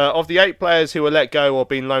 Of the 8 players who were let go or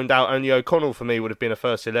been loaned out, only O'Connell for me would have been a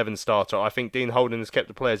first 11 starter. I think Dean Holden has kept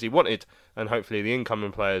the players he wanted, and hopefully the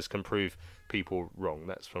incoming players can prove people wrong."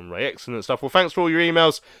 That's from Ray. Excellent stuff. Well, thanks for all your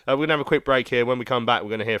emails. We're going to have a quick break here. When we come back, we're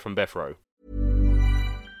going to hear from Beth Rowe.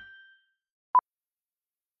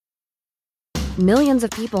 Millions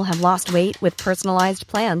of people have lost weight with personalized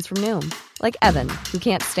plans from Noom. Like Evan, who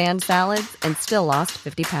can't stand salads and still lost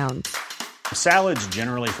 50 pounds. Salads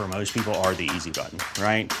generally for most people are the easy button,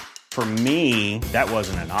 right? For me, that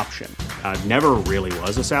wasn't an option. I never really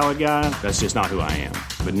was a salad guy. That's just not who I am.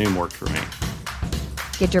 But Noom worked for me.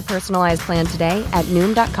 Get your personalized plan today at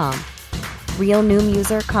Noom.com. Real Noom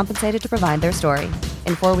user compensated to provide their story.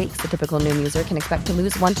 In 4 weeks, the typical Noom user can expect to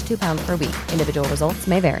lose 1 to 2 pounds per week. Individual results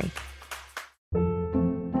may vary.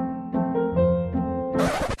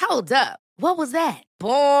 Hold up. What was that?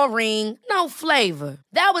 Boring. No flavor.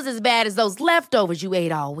 That was as bad as those leftovers you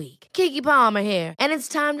ate all week. Keke Palmer here. And it's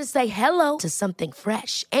time to say hello to something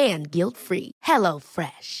fresh and guilt-free. Hello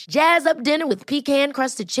Fresh. Jazz up dinner with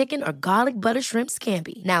pecan-crusted chicken or garlic butter shrimp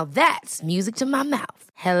scampi. Now that's music to my mouth.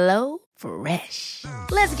 Hello Fresh.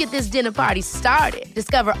 Let's get this dinner party started.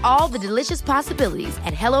 Discover all the delicious possibilities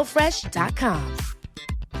at HelloFresh.com.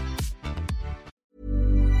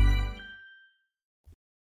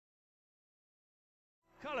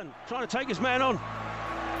 Trying to take his man on.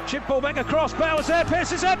 Chip ball back across. Bauer's there.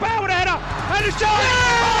 Pearce is there. Bauer with a header. And it's Johnny.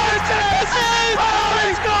 Oh, it's it! Oh,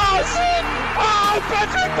 he scores! Oh,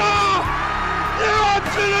 Patrick Barr! You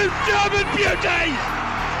absolute German beauty!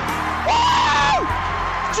 Woo!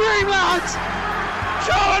 Dreamland!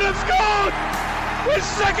 Charlton have scored! With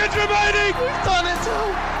seconds remaining! We've done it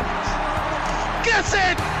all! Get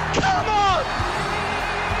it! Come on!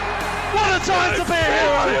 What a time to be a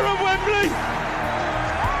hero! Here at Wembley!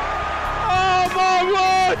 Oh my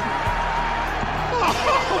word!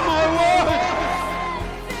 Oh my word!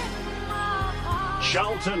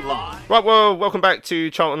 Charlton Live. Right, well, welcome back to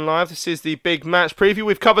Charlton Live. This is the big match preview.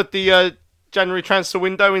 We've covered the January transfer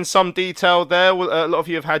window in some detail there. A lot of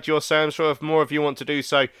you have had your say. I'm sure if more of you want to do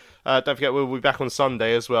so, don't forget we'll be back on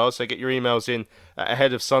Sunday as well. So get your emails in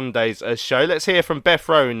ahead of Sunday's show. Let's hear from Beth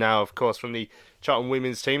Rowe now, of course, from the Charlton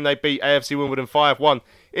women's team. They beat AFC Wimbledon 5-1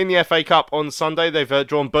 in the FA Cup on Sunday. They've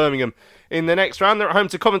drawn Birmingham in the next round. They're at home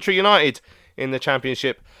to Coventry United in the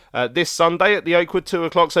Championship this Sunday at the Oakwood 2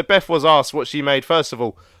 o'clock. So Beth was asked what she made, first of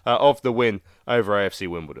all, of the win over AFC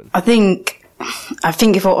Wimbledon. I think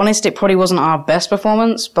if we're honest, it probably wasn't our best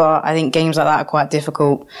performance, but I think games like that are quite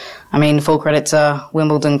difficult. I mean, full credit to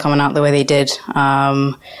Wimbledon coming out the way they did.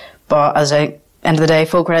 But as a end of the day,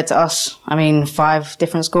 full credit to us. I mean, 5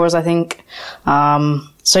 different scores, I think.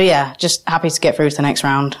 So yeah, just happy to get through to the next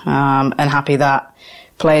round, and happy that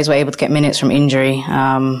players were able to get minutes from injury.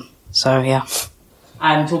 So yeah.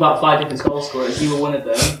 And talk about 5 different goal scorers. You were one of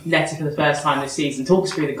them. Netted for the first time this season. Talk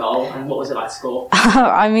us through the goal and what was it like to score?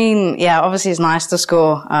 I mean, yeah, obviously it's nice to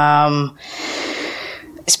score.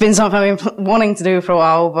 It's been something I've been wanting to do for a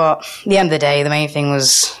while, but at the end of the day, the main thing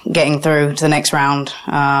was getting through to the next round,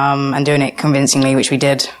 and doing it convincingly, which we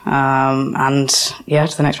did. And yeah,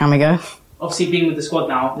 to the next round we go. Obviously, being with the squad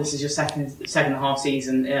now, this is your second and a half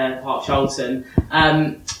season part of Charlton.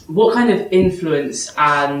 What kind of influence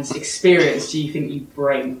and experience do you think you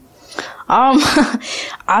bring?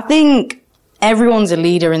 I think everyone's a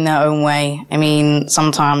leader in their own way. I mean,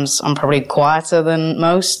 sometimes I'm probably quieter than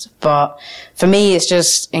most, but for me, it's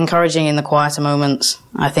just encouraging in the quieter moments.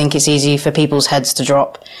 I think it's easy for people's heads to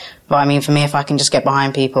drop. But I mean, for me, if I can just get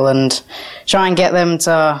behind people and try and get them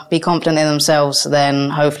to be confident in themselves, then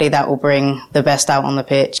hopefully that will bring the best out on the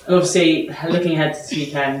pitch. And obviously, looking ahead to this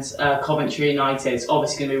weekend, Coventry United is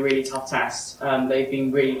obviously going to be a really tough test. They've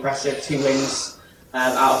been really impressive, 2 wins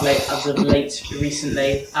out of late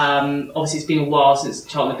recently. Obviously, it's been a while since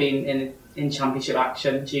Charlton have been in Championship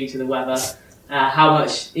action due to the weather. How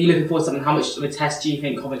much are you looking forward to something? How much of a test do you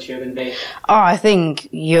think Coventry are going to be? Oh, I think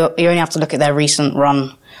you only have to look at their recent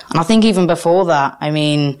run. And I think even before that, I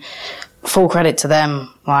mean, full credit to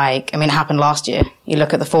them. It happened last year. You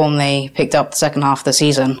look at the form they picked up the second half of the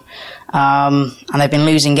season, and they've been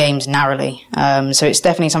losing games narrowly. So it's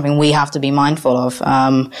definitely something we have to be mindful of.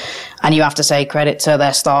 And you have to say credit to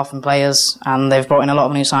their staff and players, and they've brought in a lot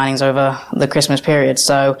of new signings over the Christmas period.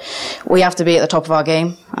 So we have to be at the top of our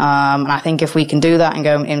game. And I think if we can do that and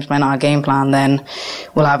go and implement our game plan, then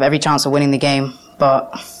we'll have every chance of winning the game.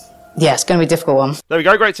 But yeah, it's going to be a difficult one. There we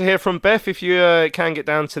go. Great to hear from Beth. If you can get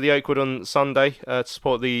down to the Oakwood on Sunday to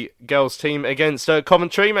support the girls' team against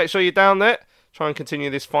Coventry, make sure you're down there. Try and continue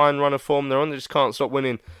this fine run of form they're on. They just can't stop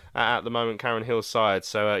winning at the moment, Karen Hill's side.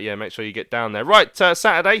 So, make sure you get down there. Right,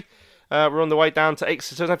 Saturday, we're on the way down to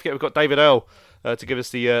Exeter. Don't forget, we've got David Earl to give us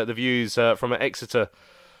the views from an Exeter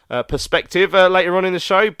perspective later on in the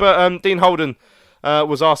show. But Dean Holden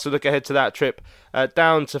was asked to look ahead to that trip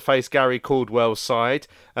down to face Gary Caldwell's side.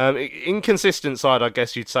 Inconsistent side, I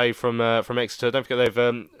guess you'd say, from Exeter. Don't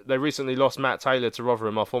forget they recently lost Matt Taylor to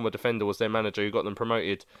Rotherham. Our former defender was their manager, who got them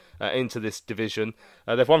promoted into this division.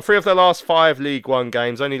 They've won 3 of their last 5 League One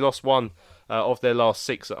games, only lost 1 of their last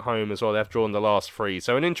 6 at home as well. They've drawn the last 3.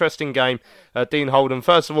 So an interesting game. Dean Holden,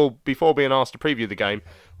 first of all, before being asked to preview the game,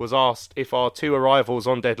 was asked if our 2 arrivals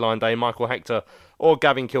on deadline day, Michael Hector or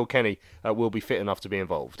Gavin Kilkenny, will be fit enough to be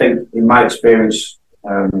involved. I think, in my experience,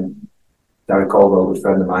 Gary Caldwell, a good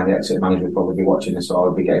friend of mine, the Exeter manager, will probably be watching this, so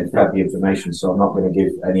I'll be getting fed the information. So I'm not going to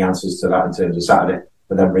give any answers to that in terms of Saturday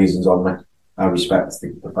for them reasons only. I respect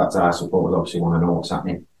the fact that our supporters obviously want to know what's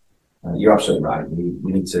happening. You're absolutely right.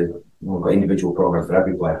 We need to. We've got individual program for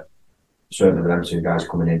every player. Certainly with them 2 guys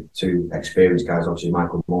coming in, 2 experienced guys. Obviously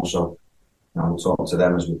Michael more so. We'll talk to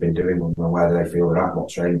them as we've been doing. We'll know where do they feel they're at, what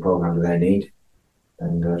training program do they need,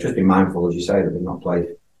 and just be mindful, as you say, that they've not played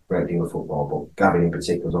a great deal of football. But Gavin in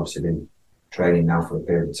particular has obviously been training now for a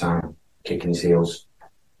period of time, kicking his heels.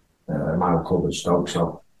 My old club at Stoke,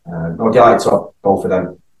 so no delight to have both of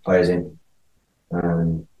them players in.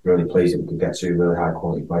 Really pleased that we could get 2 really high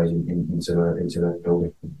quality players into the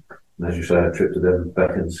building. And as you say, a trip to Devon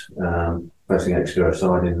beckons, facing Exeter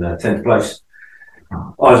side in 10th place.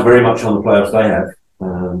 I was very much on the playoffs they have.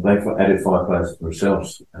 They've added 5 players to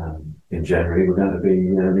themselves in January. We're going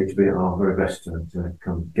to need to be at our very best to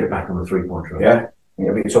come get back on the 3-point track. Yeah,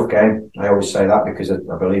 it'll be a tough game. I always say that because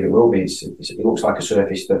I believe it will be. It looks like a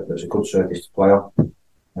surface that's a good surface to play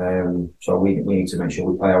on. So we need to make sure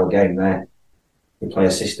we play our game there. We play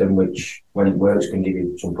a system which, when it works, can give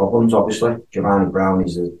you some problems, obviously. Giovanni Brown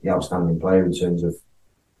is the outstanding player in terms of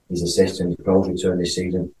his assists and his goals return this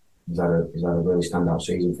season. He's had a really standout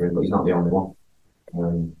season for him, but he's not the only one.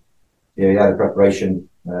 He had a preparation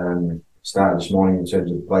started this morning in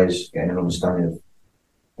terms of the players getting an understanding of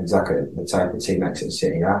exactly the type of team Exeter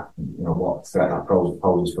City are, what threat that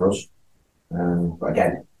poses for us. But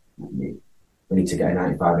again, we need to get a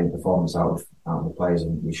 95-minute performance out of the players,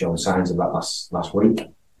 and we showed signs of that last week.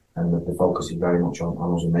 And the focus is very much on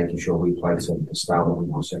us and making sure we play to the style that we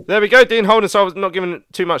want to see. There we go, Dean Holden. So I was not giving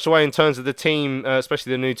too much away in terms of the team,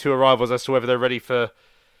 especially the new 2 arrivals, as to whether they're ready for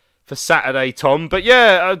Saturday, Tom. But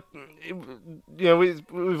yeah,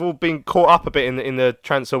 we've all been caught up a bit in the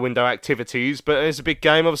transfer window activities. But it's a big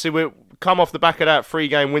game. Obviously, we've come off the back of that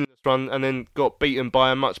 3-game win run and then got beaten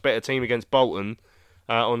by a much better team against Bolton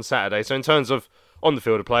on Saturday. So in terms of on the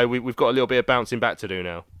field of play, we've got a little bit of bouncing back to do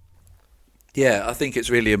now. Yeah, I think it's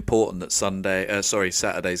really important that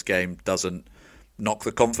Saturday's game doesn't knock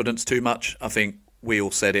the confidence too much. I think we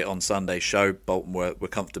all said it on Sunday's show. Bolton were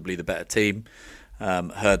comfortably the better team.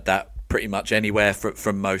 Heard that pretty much anywhere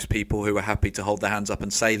from most people who are happy to hold their hands up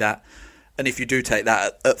and say that. And if you do take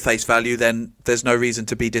that at face value, then there's no reason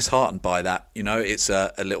to be disheartened by that. It's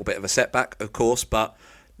a little bit of a setback, of course, but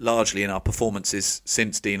largely in our performances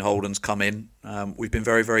since Dean Holden's come in, we've been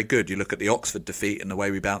very, very good. You look at the Oxford defeat and the way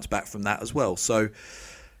we bounced back from that as well. So,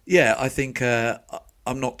 yeah, I think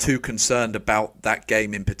I'm not too concerned about that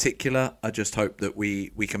game in particular. I just hope that we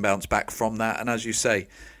can bounce back from that. And as you say,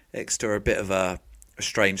 Exeter are a bit of a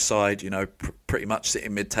strange side, pretty much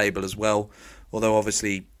sitting mid-table as well, although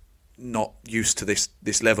obviously not used to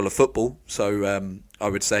this level of football. So I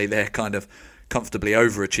would say they're kind of comfortably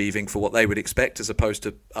overachieving for what they would expect, as opposed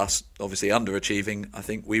to us obviously underachieving. I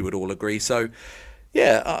think we would all agree. So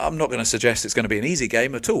yeah, I'm not going to suggest it's going to be an easy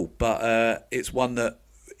game at all, but it's one that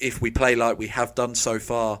if we play like we have done so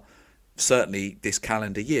far, certainly this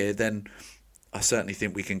calendar year, then I certainly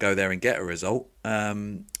think we can go there and get a result.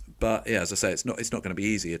 But yeah, as I say, it's not going to be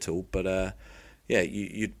easy at all, but yeah,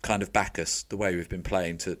 you'd kind of back us the way we've been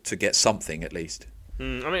playing to get something at least.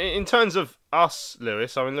 I mean, in terms of us,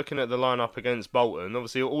 Lewis, I mean, looking at the lineup against Bolton,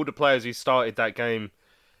 obviously all the players who started that game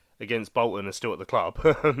against Bolton are still at the club.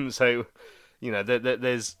 So, you know,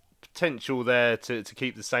 there's potential there to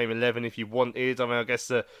keep the same 11 if you wanted. I mean, I guess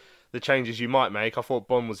the changes you might make, I thought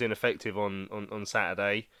Bond was ineffective on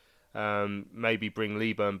Saturday. Maybe bring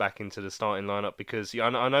Leeburn back into the starting lineup because I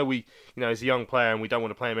know he's a young player and we don't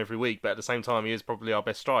want to play him every week, but at the same time he is probably our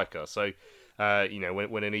best striker. So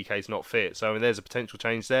when Anike's not fit, so I mean, there's a potential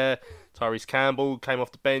change there. Tyrese Campbell came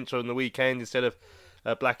off the bench on the weekend instead of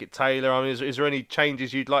Blackett Taylor. I mean, is there any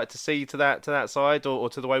changes you'd like to see to that side or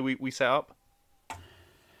to the way we set up?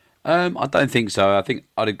 I don't think so. I think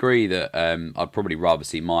I'd agree that I'd probably rather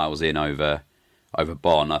see Miles in over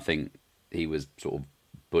Bon. I think he was sort of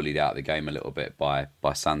bullied out of the game a little bit by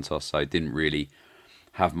Santos, so didn't really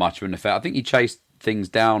have much of an effect. I think he chased things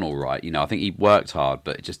down all right. I think he worked hard,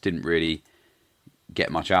 but it just didn't really get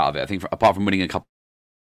much out of it. I think apart from winning a couple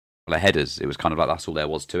of headers, it was kind of like that's all there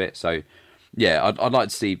was to it. So yeah, I'd like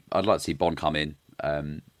to see Bon come in,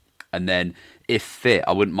 and then if fit,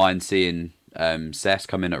 I wouldn't mind seeing Cess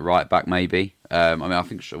come in at right back maybe. I mean, I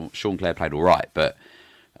think Sean Clare played all right, but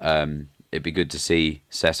it'd be good to see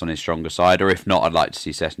Cess on his stronger side, or if not, I'd like to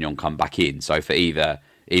see Sessegnon come back in. So for either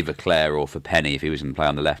Clare or for Penny, if he was going to play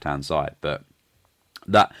on the left-hand side. But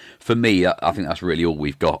that, for me, I think that's really all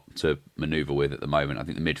we've got to manoeuvre with at the moment. I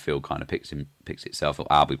think the midfield kind of picks itself up.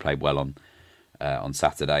 Albie played well on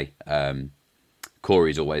Saturday.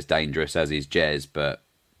 Corey's always dangerous, as is Jez, but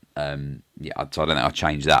so I don't think I'll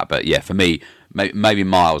change that. But yeah, for me, maybe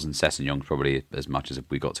Miles and Sessegnon probably as much as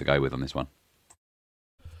we got to go with on this one.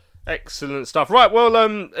 Excellent stuff. Right, well,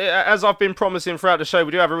 as I've been promising throughout the show,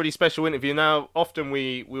 we do have a really special interview. Now, often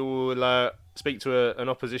we will speak to an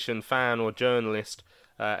opposition fan or journalist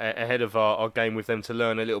ahead of our game with them to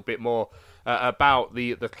learn a little bit more about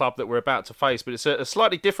the club that we're about to face. But it's a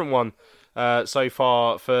slightly different one so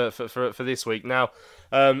far for this week. Now,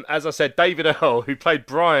 as I said, David Earl, who played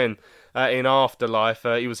Brian in Afterlife,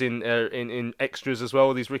 he was in Extras as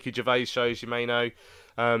well, these Ricky Gervais shows you may know.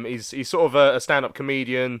 He's sort of a stand-up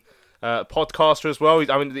comedian, podcaster as well.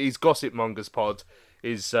 His Gossip Mongers pod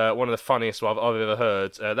is one of the funniest I've ever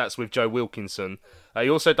heard. That's with Joe Wilkinson. He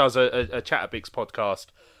also does a Chatterbix podcast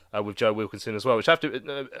with Joe Wilkinson as well, which I have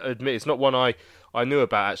to admit it's not one I knew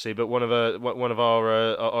about actually, but one of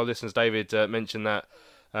our listeners, David, mentioned that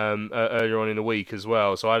earlier on in the week as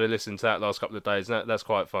well. So I had to listen to that last couple of days, and that's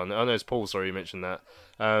quite fun. I know it's Paul, sorry, you mentioned that.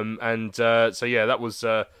 So yeah, that was.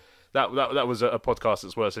 That was a podcast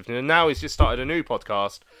that's worth listening. And now he's just started a new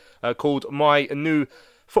podcast called My New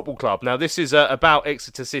Football Club. Now this is about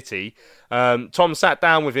Exeter City. Tom sat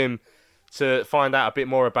down with him to find out a bit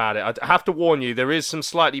more about it. I have to warn you, there is some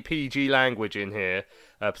slightly PG language in here,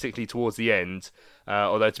 particularly towards the end.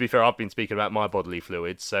 Although to be fair, I've been speaking about my bodily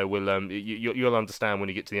fluids, so you'll understand when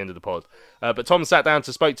you get to the end of the pod. But Tom sat down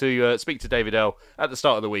to speak to David L at the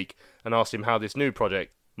start of the week and asked him how this new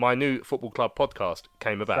project, My New Football Club podcast,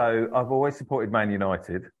 came about. So I've always supported Man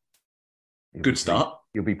United. Good start.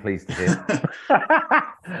 You'll be pleased to hear.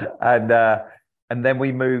 And then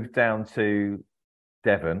we moved down to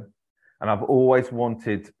Devon, and I've always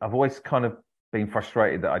kind of been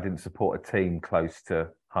frustrated that I didn't support a team close to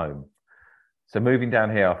home. So moving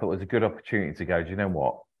down here, I thought it was a good opportunity to go, do you know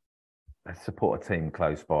what? Let's support a team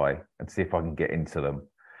close by and see if I can get into them.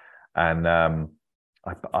 And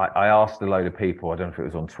I asked a load of people, I don't know if it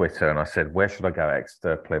was on Twitter, and I said, where should I go,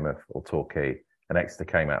 Exeter, Plymouth or Torquay? And Exeter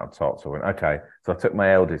came out on top. So I went, okay. So I took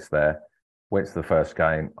my eldest there, went to the first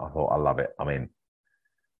game. I thought, I love it. I'm in.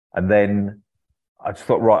 And then I just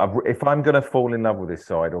thought, right, if I'm going to fall in love with this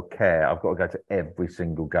side or care, I've got to go to every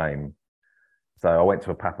single game. So I went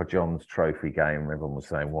to a Papa John's Trophy game. Everyone was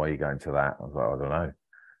saying, why are you going to that? I was like, I don't know.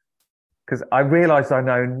 Because I realised I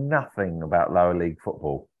know nothing about lower league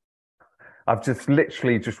football. I've just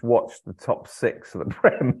literally watched the top six of the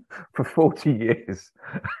Prem for 40 years.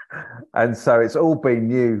 And so it's all been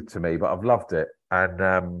new to me, but I've loved it. And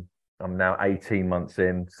I'm now 18 months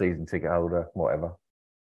in, season ticket holder, whatever.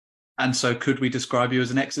 And so could we describe you as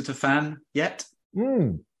an Exeter fan yet?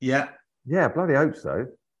 Yeah. Yeah, bloody hope so.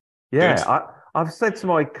 Yeah, I've said to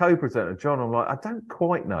my co-presenter, John, I'm like, I don't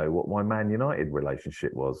quite know what my Man United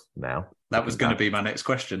relationship was now. That was going to be my next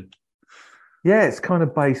question. Yeah, it's kind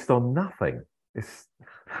of based on nothing. I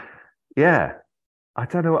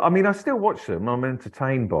don't know. I mean, I still watch them. I'm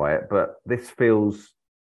entertained by it, but this feels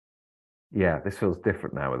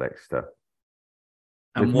different now with Exeter.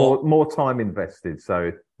 And more time invested,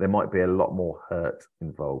 so there might be a lot more hurt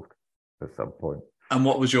involved at some point. And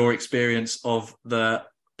what was your experience of the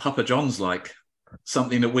Papa John's like?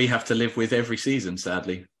 Something that we have to live with every season,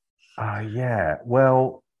 sadly. Yeah.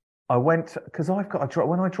 Well, I went because I've got to drive.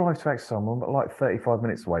 When I drive to Exeter, I'm like 35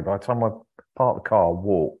 minutes away. By the time I parked the car,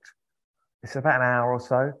 walked, it's about an hour or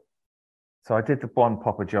so. So I did the one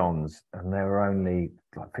Papa John's, and there were only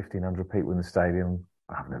like 1,500 people in the stadium.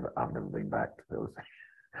 I've never been back.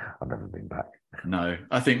 I've never been back. No,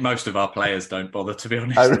 I think most of our players don't bother, to be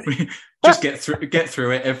honest. Just get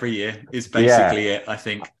through it every year is basically it, I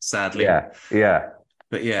think, sadly. Yeah.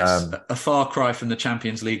 But yes, a far cry from the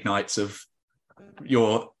Champions League nights of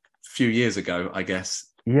your few years ago, I guess.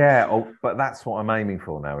 Yeah, but that's what I'm aiming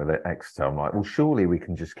for now with Exeter. I'm like, well, surely we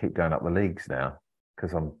can just keep going up the leagues now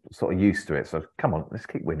because I'm sort of used to it. So come on, let's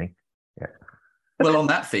keep winning. Yeah. Well, on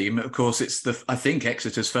that theme, of course, it's I think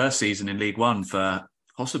Exeter's first season in League One for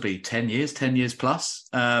possibly 10 years plus.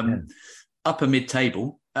 Upper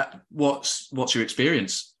mid-table. What's your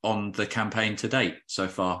experience on the campaign to date so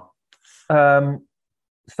far?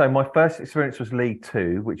 So my first experience was League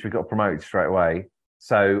Two, which we got promoted straight away.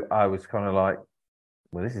 So I was kind of like,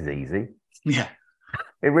 well, this is easy. Yeah.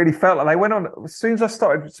 It really felt like they went on, as soon as I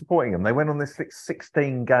started supporting them, they went on this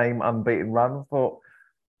 16-game unbeaten run. I thought,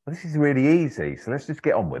 well, this is really easy. So let's just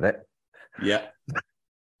get on with it. Yeah.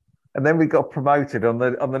 And then we got promoted on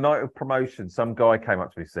the night of promotion. Some guy came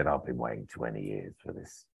up to me and said, I've been waiting 20 years for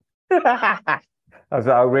this. I was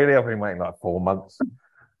like, oh, really? I've been waiting like 4 months.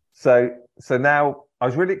 So now I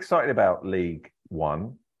was really excited about League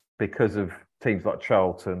One because of teams like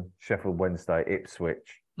Charlton, Sheffield Wednesday,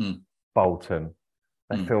 Ipswich, Bolton.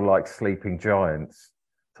 They feel like sleeping giants.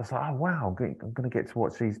 So I was like, oh, wow, I'm going to get to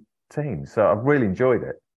watch these teams. So I've really enjoyed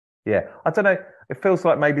it. Yeah. I don't know. It feels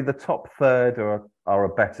like maybe the top third are a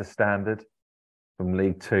better standard from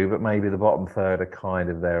League Two, but maybe the bottom third are kind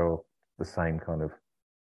of there or the same kind of,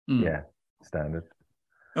 standard.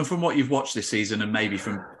 And from what you've watched this season and maybe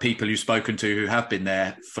from people you've spoken to who have been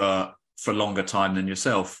there for longer time than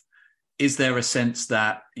yourself, is there a sense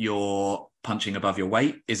that you're punching above your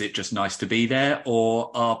weight? Is it just nice to be there?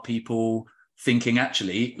 Or are people thinking,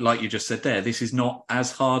 actually, like you just said there, this is not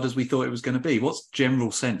as hard as we thought it was going to be? What's the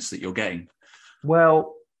general sense that you're getting?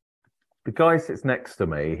 Well, the guy sits next to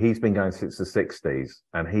me, he's been going since the 60s,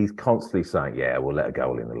 and he's constantly saying, yeah, we'll let a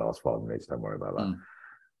goal in the last 5 minutes, don't worry about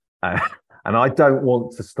that. And I don't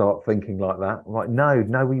want to start thinking like that. I'm like, no,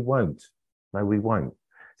 we won't. No, we won't.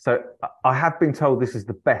 So I have been told this is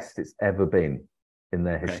the best it's ever been in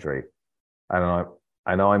their history. Okay.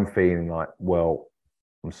 And I'm feeling like, well,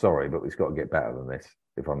 I'm sorry, but we've got to get better than this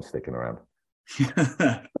if I'm sticking around.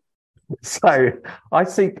 So I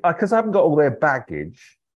see, because I haven't got all their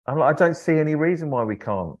baggage, I'm like, I don't see any reason why we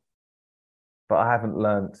can't. But I haven't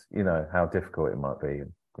learnt, how difficult it might be.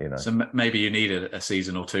 So maybe you need a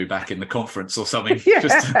season or two back in the conference or something,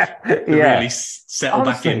 just to really settle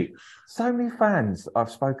back in. So many fans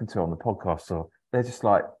I've spoken to on the podcast, so they're just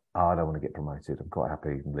like, oh, I don't want to get promoted. I'm quite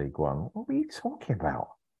happy in League One. What are you talking about?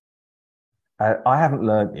 I haven't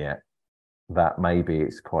learnt yet that maybe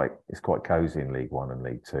it's quite cosy in League One and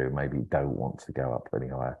League Two. Maybe you don't want to go up any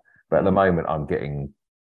higher. But at the moment, I'm getting,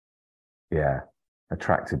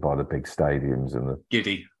 attracted by the big stadiums and the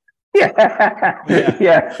giddy. Yeah.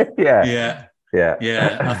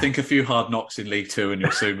 I think a few hard knocks in League Two, and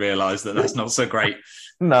you'll soon realise that that's not so great.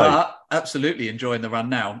 No, but absolutely enjoying the run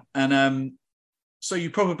now. And so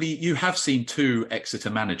you have seen two Exeter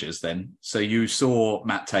managers then. So you saw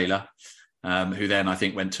Matt Taylor, who then I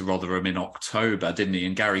think went to Rotherham in October, didn't he?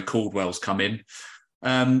 And Gary Caldwell's come in.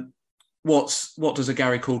 What does a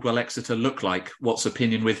Gary Caldwell Exeter look like? What's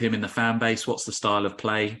opinion with him in the fan base? What's the style of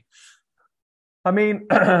play? I mean,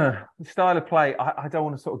 the style of play, I don't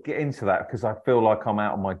want to sort of get into that because I feel like I'm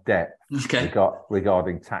out of my depth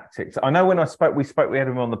regarding tactics. I know when we had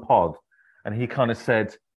him on the pod and he kind of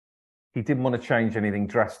said he didn't want to change anything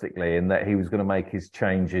drastically and that he was going to make his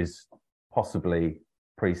changes possibly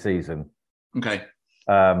pre-season. Okay.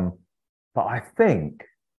 But I think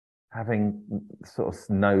having sort of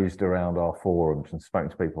nosed around our forums and spoken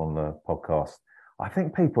to people on the podcast, I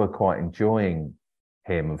think people are quite enjoying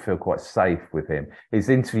him and feel quite safe with him. His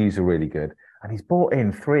interviews are really good, and he's brought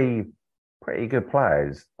in 3 pretty good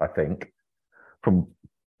players, I think, from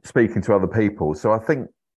speaking to other people. So I think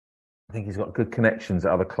he's got good connections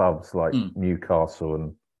at other clubs like Newcastle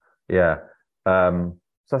and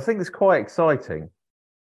so I think it's quite exciting.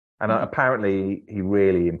 And apparently he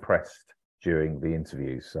really impressed during the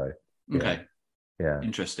interviews. So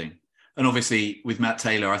interesting. And obviously, with Matt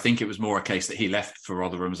Taylor, I think it was more a case that he left for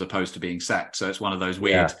Rotherham as opposed to being sacked. So it's one of those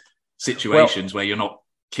weird situations where you're not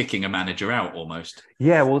kicking a manager out almost.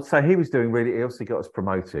 Yeah, well, so he was doing really... He obviously got us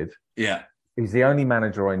promoted. Yeah. He's the only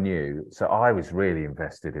manager I knew. So I was really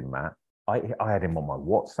invested in Matt. I had him on my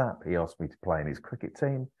WhatsApp. He asked me to play in his cricket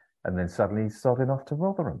team. and then suddenly he's sodding off to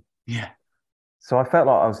Rotherham. Yeah. So I felt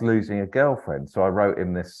like I was losing a girlfriend. So I wrote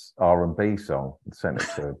him this R&B song and sent it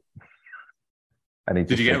to him. And he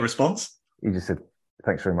Did you get a response? He just said,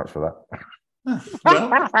 "Thanks very much for that."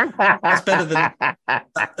 Well, that's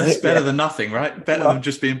better than nothing, right? Better than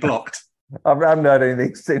just being blocked. I haven't heard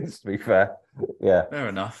anything since, to be fair. Yeah, fair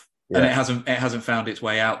enough. Yeah. And it hasn't found its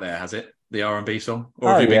way out there, has it? The R&B song,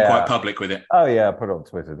 or have you been quite public with it? Oh yeah, I put it on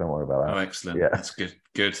Twitter. Don't worry about that. Oh, excellent. Yeah. That's good.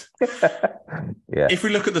 Good. Yeah. If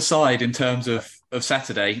we look at the side in terms of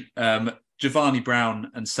Saturday, Giovanni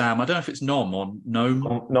Brown and Sam, I don't know if it's Nom or Nome.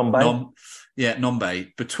 Nombe. Yeah,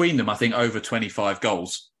 Nombe. Between them, I think over 25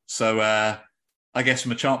 goals. So I guess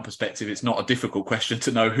from a chart perspective, it's not a difficult question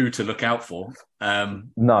to know who to look out for.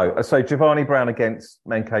 No. So Giovanni Brown against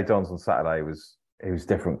MK Dons on Saturday was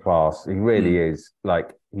different class. He really is.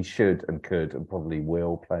 Like, he should and could and probably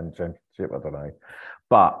will play in the Championship. I don't know.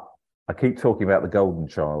 But I keep talking about the golden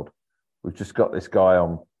child. We've just got this guy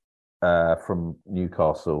on from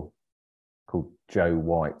Newcastle called Joe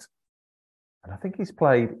White. And I think he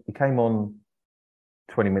came on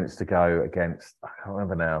 20 minutes to go against, I can't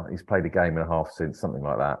remember now. He's played a game and a half since, something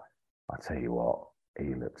like that. I tell you what,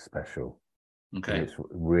 he looks special. Okay. He's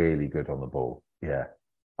really good on the ball. Yeah.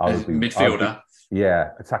 Midfielder.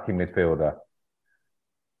 Attacking midfielder.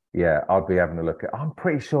 Yeah, I'd be having a look at. I'm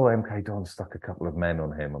pretty sure MK Don stuck a couple of men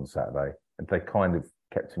on him on Saturday, and they kind of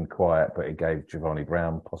kept him quiet, but it gave Giovanni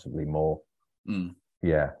Brown possibly more.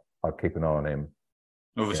 Yeah, I'd keep an eye on him.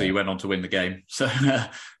 Obviously, you went on to win the game, so they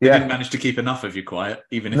didn't manage to keep enough of you quiet,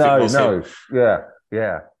 even if it was him. Yeah,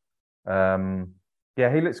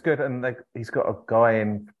 he looks good, and he's got a guy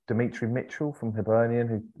in Dimitri Mitchell from Hibernian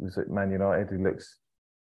who was at Man United. Who looks,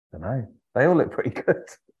 I don't know, they all look pretty good.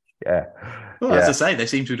 Yeah. Well, as I say, they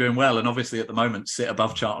seem to be doing well, and obviously at the moment sit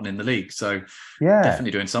above Charlton in the league. So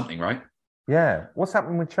definitely doing something right. Yeah. What's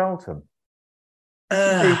happening with Charlton?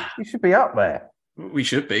 You should be up there. We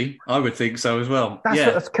should be. I would think so as well.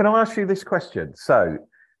 Can I ask you this question? So,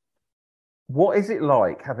 what is it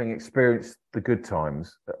like having experienced the good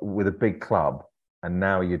times with a big club, and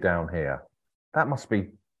now you're down here? That must be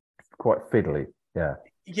quite fiddly. Yeah.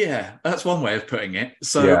 Yeah, that's one way of putting it.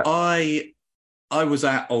 So I was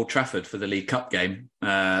at Old Trafford for the League Cup game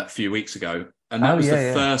a few weeks ago, and that was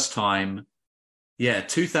the first time. Yeah,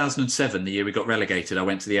 2007, the year we got relegated, I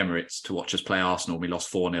went to the Emirates to watch us play Arsenal. We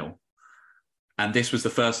lost 4-0. And this was the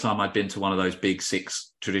first time I'd been to one of those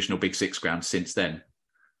traditional Big Six grounds since then.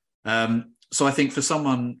 So I think for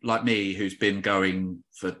someone like me who's been going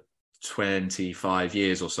for 25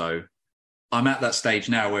 years or so, I'm at that stage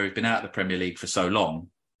now where we've been out of the Premier League for so long.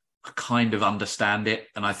 I kind of understand it.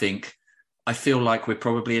 And I feel like we're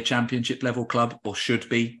probably a Championship level club, or should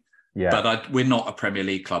be. Yeah. But we're not a Premier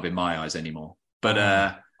League club in my eyes anymore.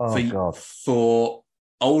 But for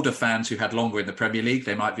older fans who had longer in the Premier League,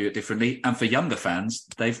 they might view it differently. And for younger fans,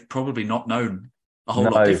 they've probably not known a whole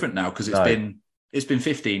lot different now, because it's been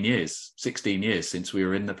 15 years, 16 years since we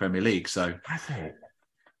were in the Premier League. So that's it.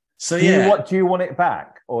 So do you want it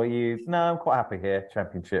back, or I'm quite happy here,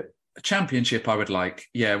 Championship? Championship, I would like.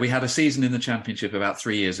 Yeah, we had a season in the Championship about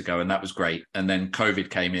 3 years ago, and that was great. And then COVID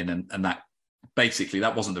came in, and that basically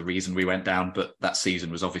that wasn't the reason we went down, but that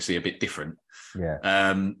season was obviously a bit different.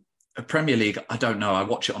 Yeah. A Premier League, I don't know. I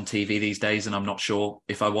watch it on TV these days, and I'm not sure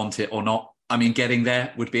if I want it or not. I mean, getting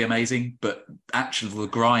there would be amazing, but actually the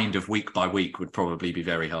grind of week by week would probably be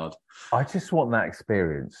very hard. I just want that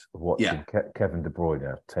experience of watching Kevin De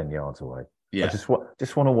Bruyne 10 yards away. Yeah. I just want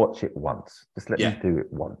to watch it once. Just let me do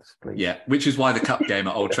it once, please. Yeah, which is why the cup game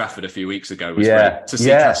at Old Trafford a few weeks ago was great. To see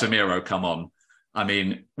Casemiro come on. I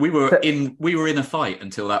mean, we were in a fight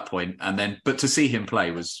until that point, but to see him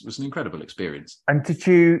play was an incredible experience. And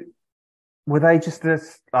were they just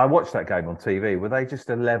I watched that game on TV. Were they just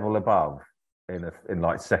a level above in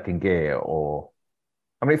like second gear, or?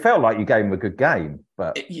 I mean, it felt like you gave them a good game,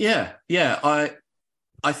 but I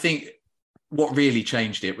think what really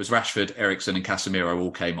changed it was Rashford, Eriksen, and Casemiro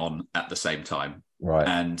all came on at the same time, right?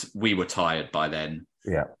 And we were tired by then,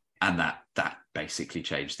 and that basically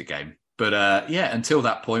changed the game. But until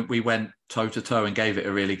that point, we went toe to toe and gave it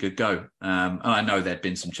a really good go. And I know there'd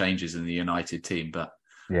been some changes in the United team, but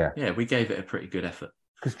we gave it a pretty good effort.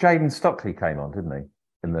 Because Jayden Stockley came on, didn't he?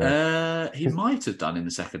 He might have done in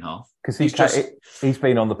the second half. Because he's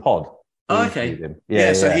been on the pod. Oh, okay.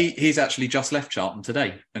 So he's actually just left Charlton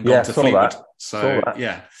today and gone to Fleetwood. So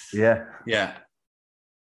yeah.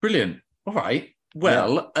 Brilliant. All right.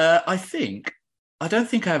 Well, I don't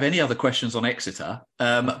think I have any other questions on Exeter.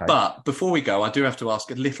 Okay. But before we go, I do have to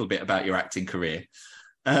ask a little bit about your acting career.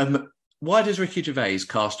 Why does Ricky Gervais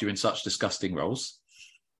cast you in such disgusting roles?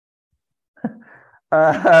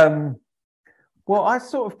 Well, I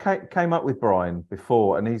sort of came up with Brian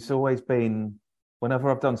before, and he's always been, whenever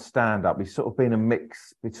I've done stand-up, he's sort of been a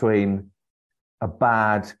mix between a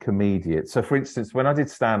bad comedian. So, for instance, when I did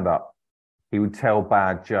stand-up, he would tell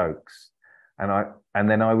bad jokes, and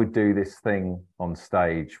then I would do this thing on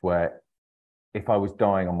stage where if I was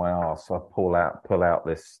dying on my arse, I'd pull out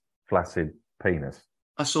this flaccid penis.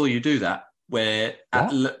 I saw you do that where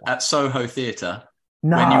at Soho Theatre.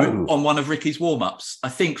 No. When you were on one of Ricky's warm-ups, I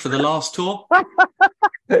think for the last tour.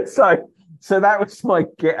 So that was my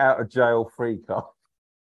get out of jail free card.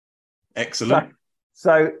 Excellent.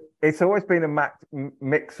 So it's always been a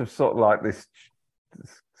mix of sort of like this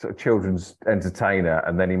sort of children's entertainer,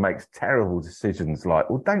 and then he makes terrible decisions like,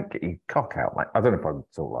 well, don't get your cock out, mate. I don't know if I can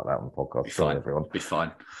talk like that on the podcast. Sorry, everyone. Be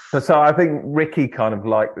fine. So I think Ricky kind of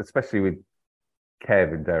liked, especially with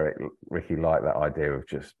Kev and Derek, Ricky liked that idea of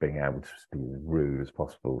just being able to be as rude as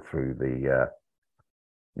possible through through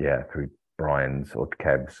Brian's or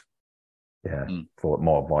Kev's, for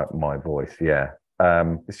my voice,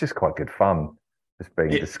 it's just quite good fun. Just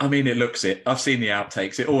being. It looks it. I've seen the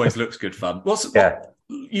outtakes. It always looks good fun.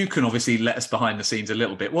 You can obviously let us behind the scenes a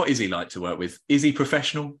little bit. What is he like to work with? Is he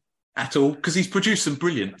professional at all? Because he's produced some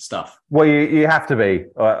brilliant stuff. Well, you have to be,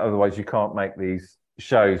 otherwise you can't make these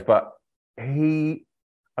shows. But I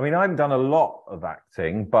haven't done a lot of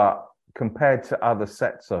acting, but compared to other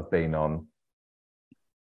sets I've been on,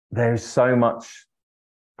 there's so much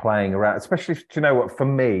playing around, especially, do you know what, for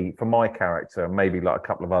me, for my character, maybe like a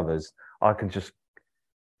couple of others, I can just,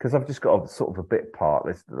 because I've just got a sort of a bit part,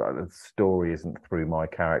 the story isn't through my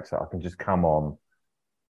character, I can just come on,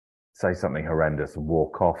 say something horrendous and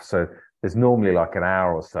walk off. So there's normally like an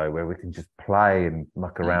hour or so where we can just play and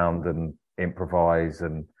muck around and improvise,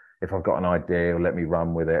 and if I've got an idea, let me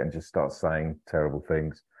run with it and just start saying terrible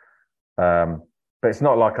things. But it's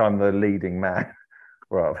not like I'm the leading man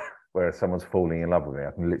where someone's falling in love with me.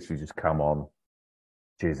 I can literally just come on,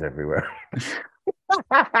 jizz everywhere,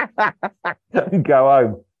 and go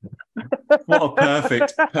home. What a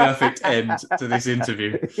perfect end to this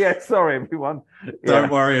interview. Yeah, sorry, everyone. Don't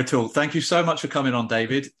worry at all. Thank you so much for coming on,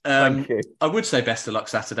 David. Thank you. I would say best of luck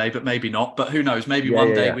Saturday, but maybe not. But who knows? Maybe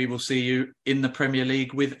one day we will see you in the Premier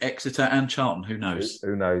League with Exeter and Charlton. Who knows?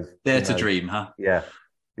 Who knows? Dare to dream, huh? Yeah.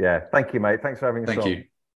 Thank you, mate. Thanks for having us on. Thank you.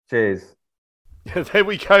 Cheers. There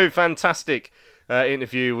we go. Fantastic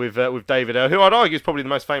interview with David Earl, who I'd argue is probably the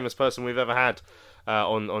most famous person we've ever had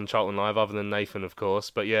on Charlton Live, other than Nathan, of course.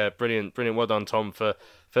 But yeah, brilliant. Well done, Tom, for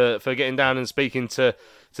getting down and speaking to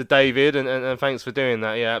David, and thanks for doing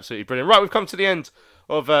that. Yeah, absolutely brilliant. Right, we've come to the end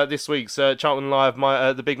of this week's Charlton Live,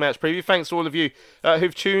 the big match preview. Thanks to all of you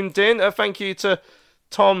who've tuned in. Thank you to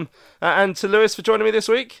Tom and to Lewis for joining me this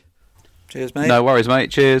week. Cheers, mate. No worries, mate.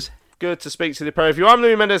 Cheers. Good to speak to the Pro Review. I'm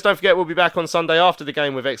Louis Mendes. Don't forget, we'll be back on Sunday after the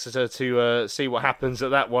game with Exeter to see what happens at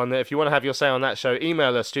that one. If you want to have your say on that show,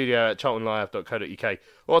 email us studio@charltonlive.co.uk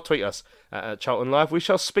or tweet us at Charlton Live. We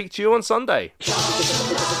shall speak to you on Sunday.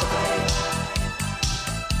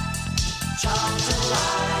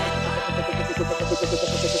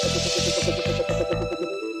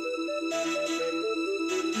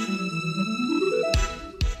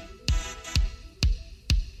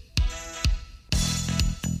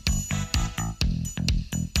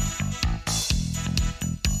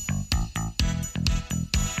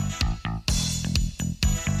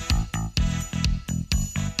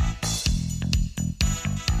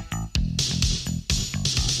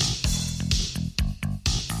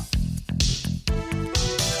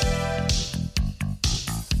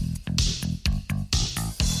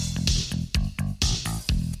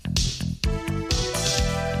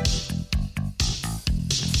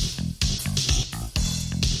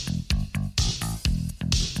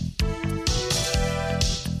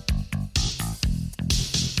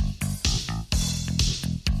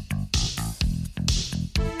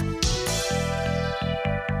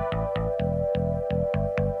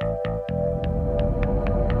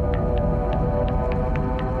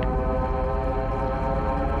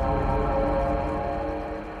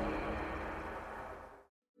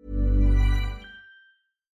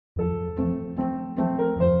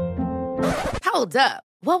 Hold up.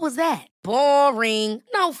 What was that? Boring.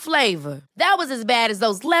 No flavor. That was as bad as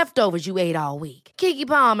those leftovers you ate all week. Keke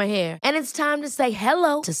Palmer here, and it's time to say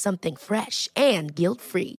hello to something fresh and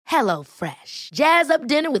guilt-free. Hello Fresh. Jazz up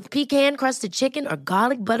dinner with pecan-crusted chicken or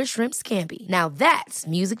garlic butter shrimp scampi. Now that's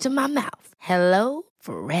music to my mouth. Hello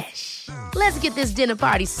Fresh. Let's get this dinner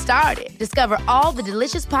party started. Discover all the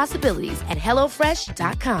delicious possibilities at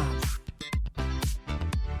HelloFresh.com.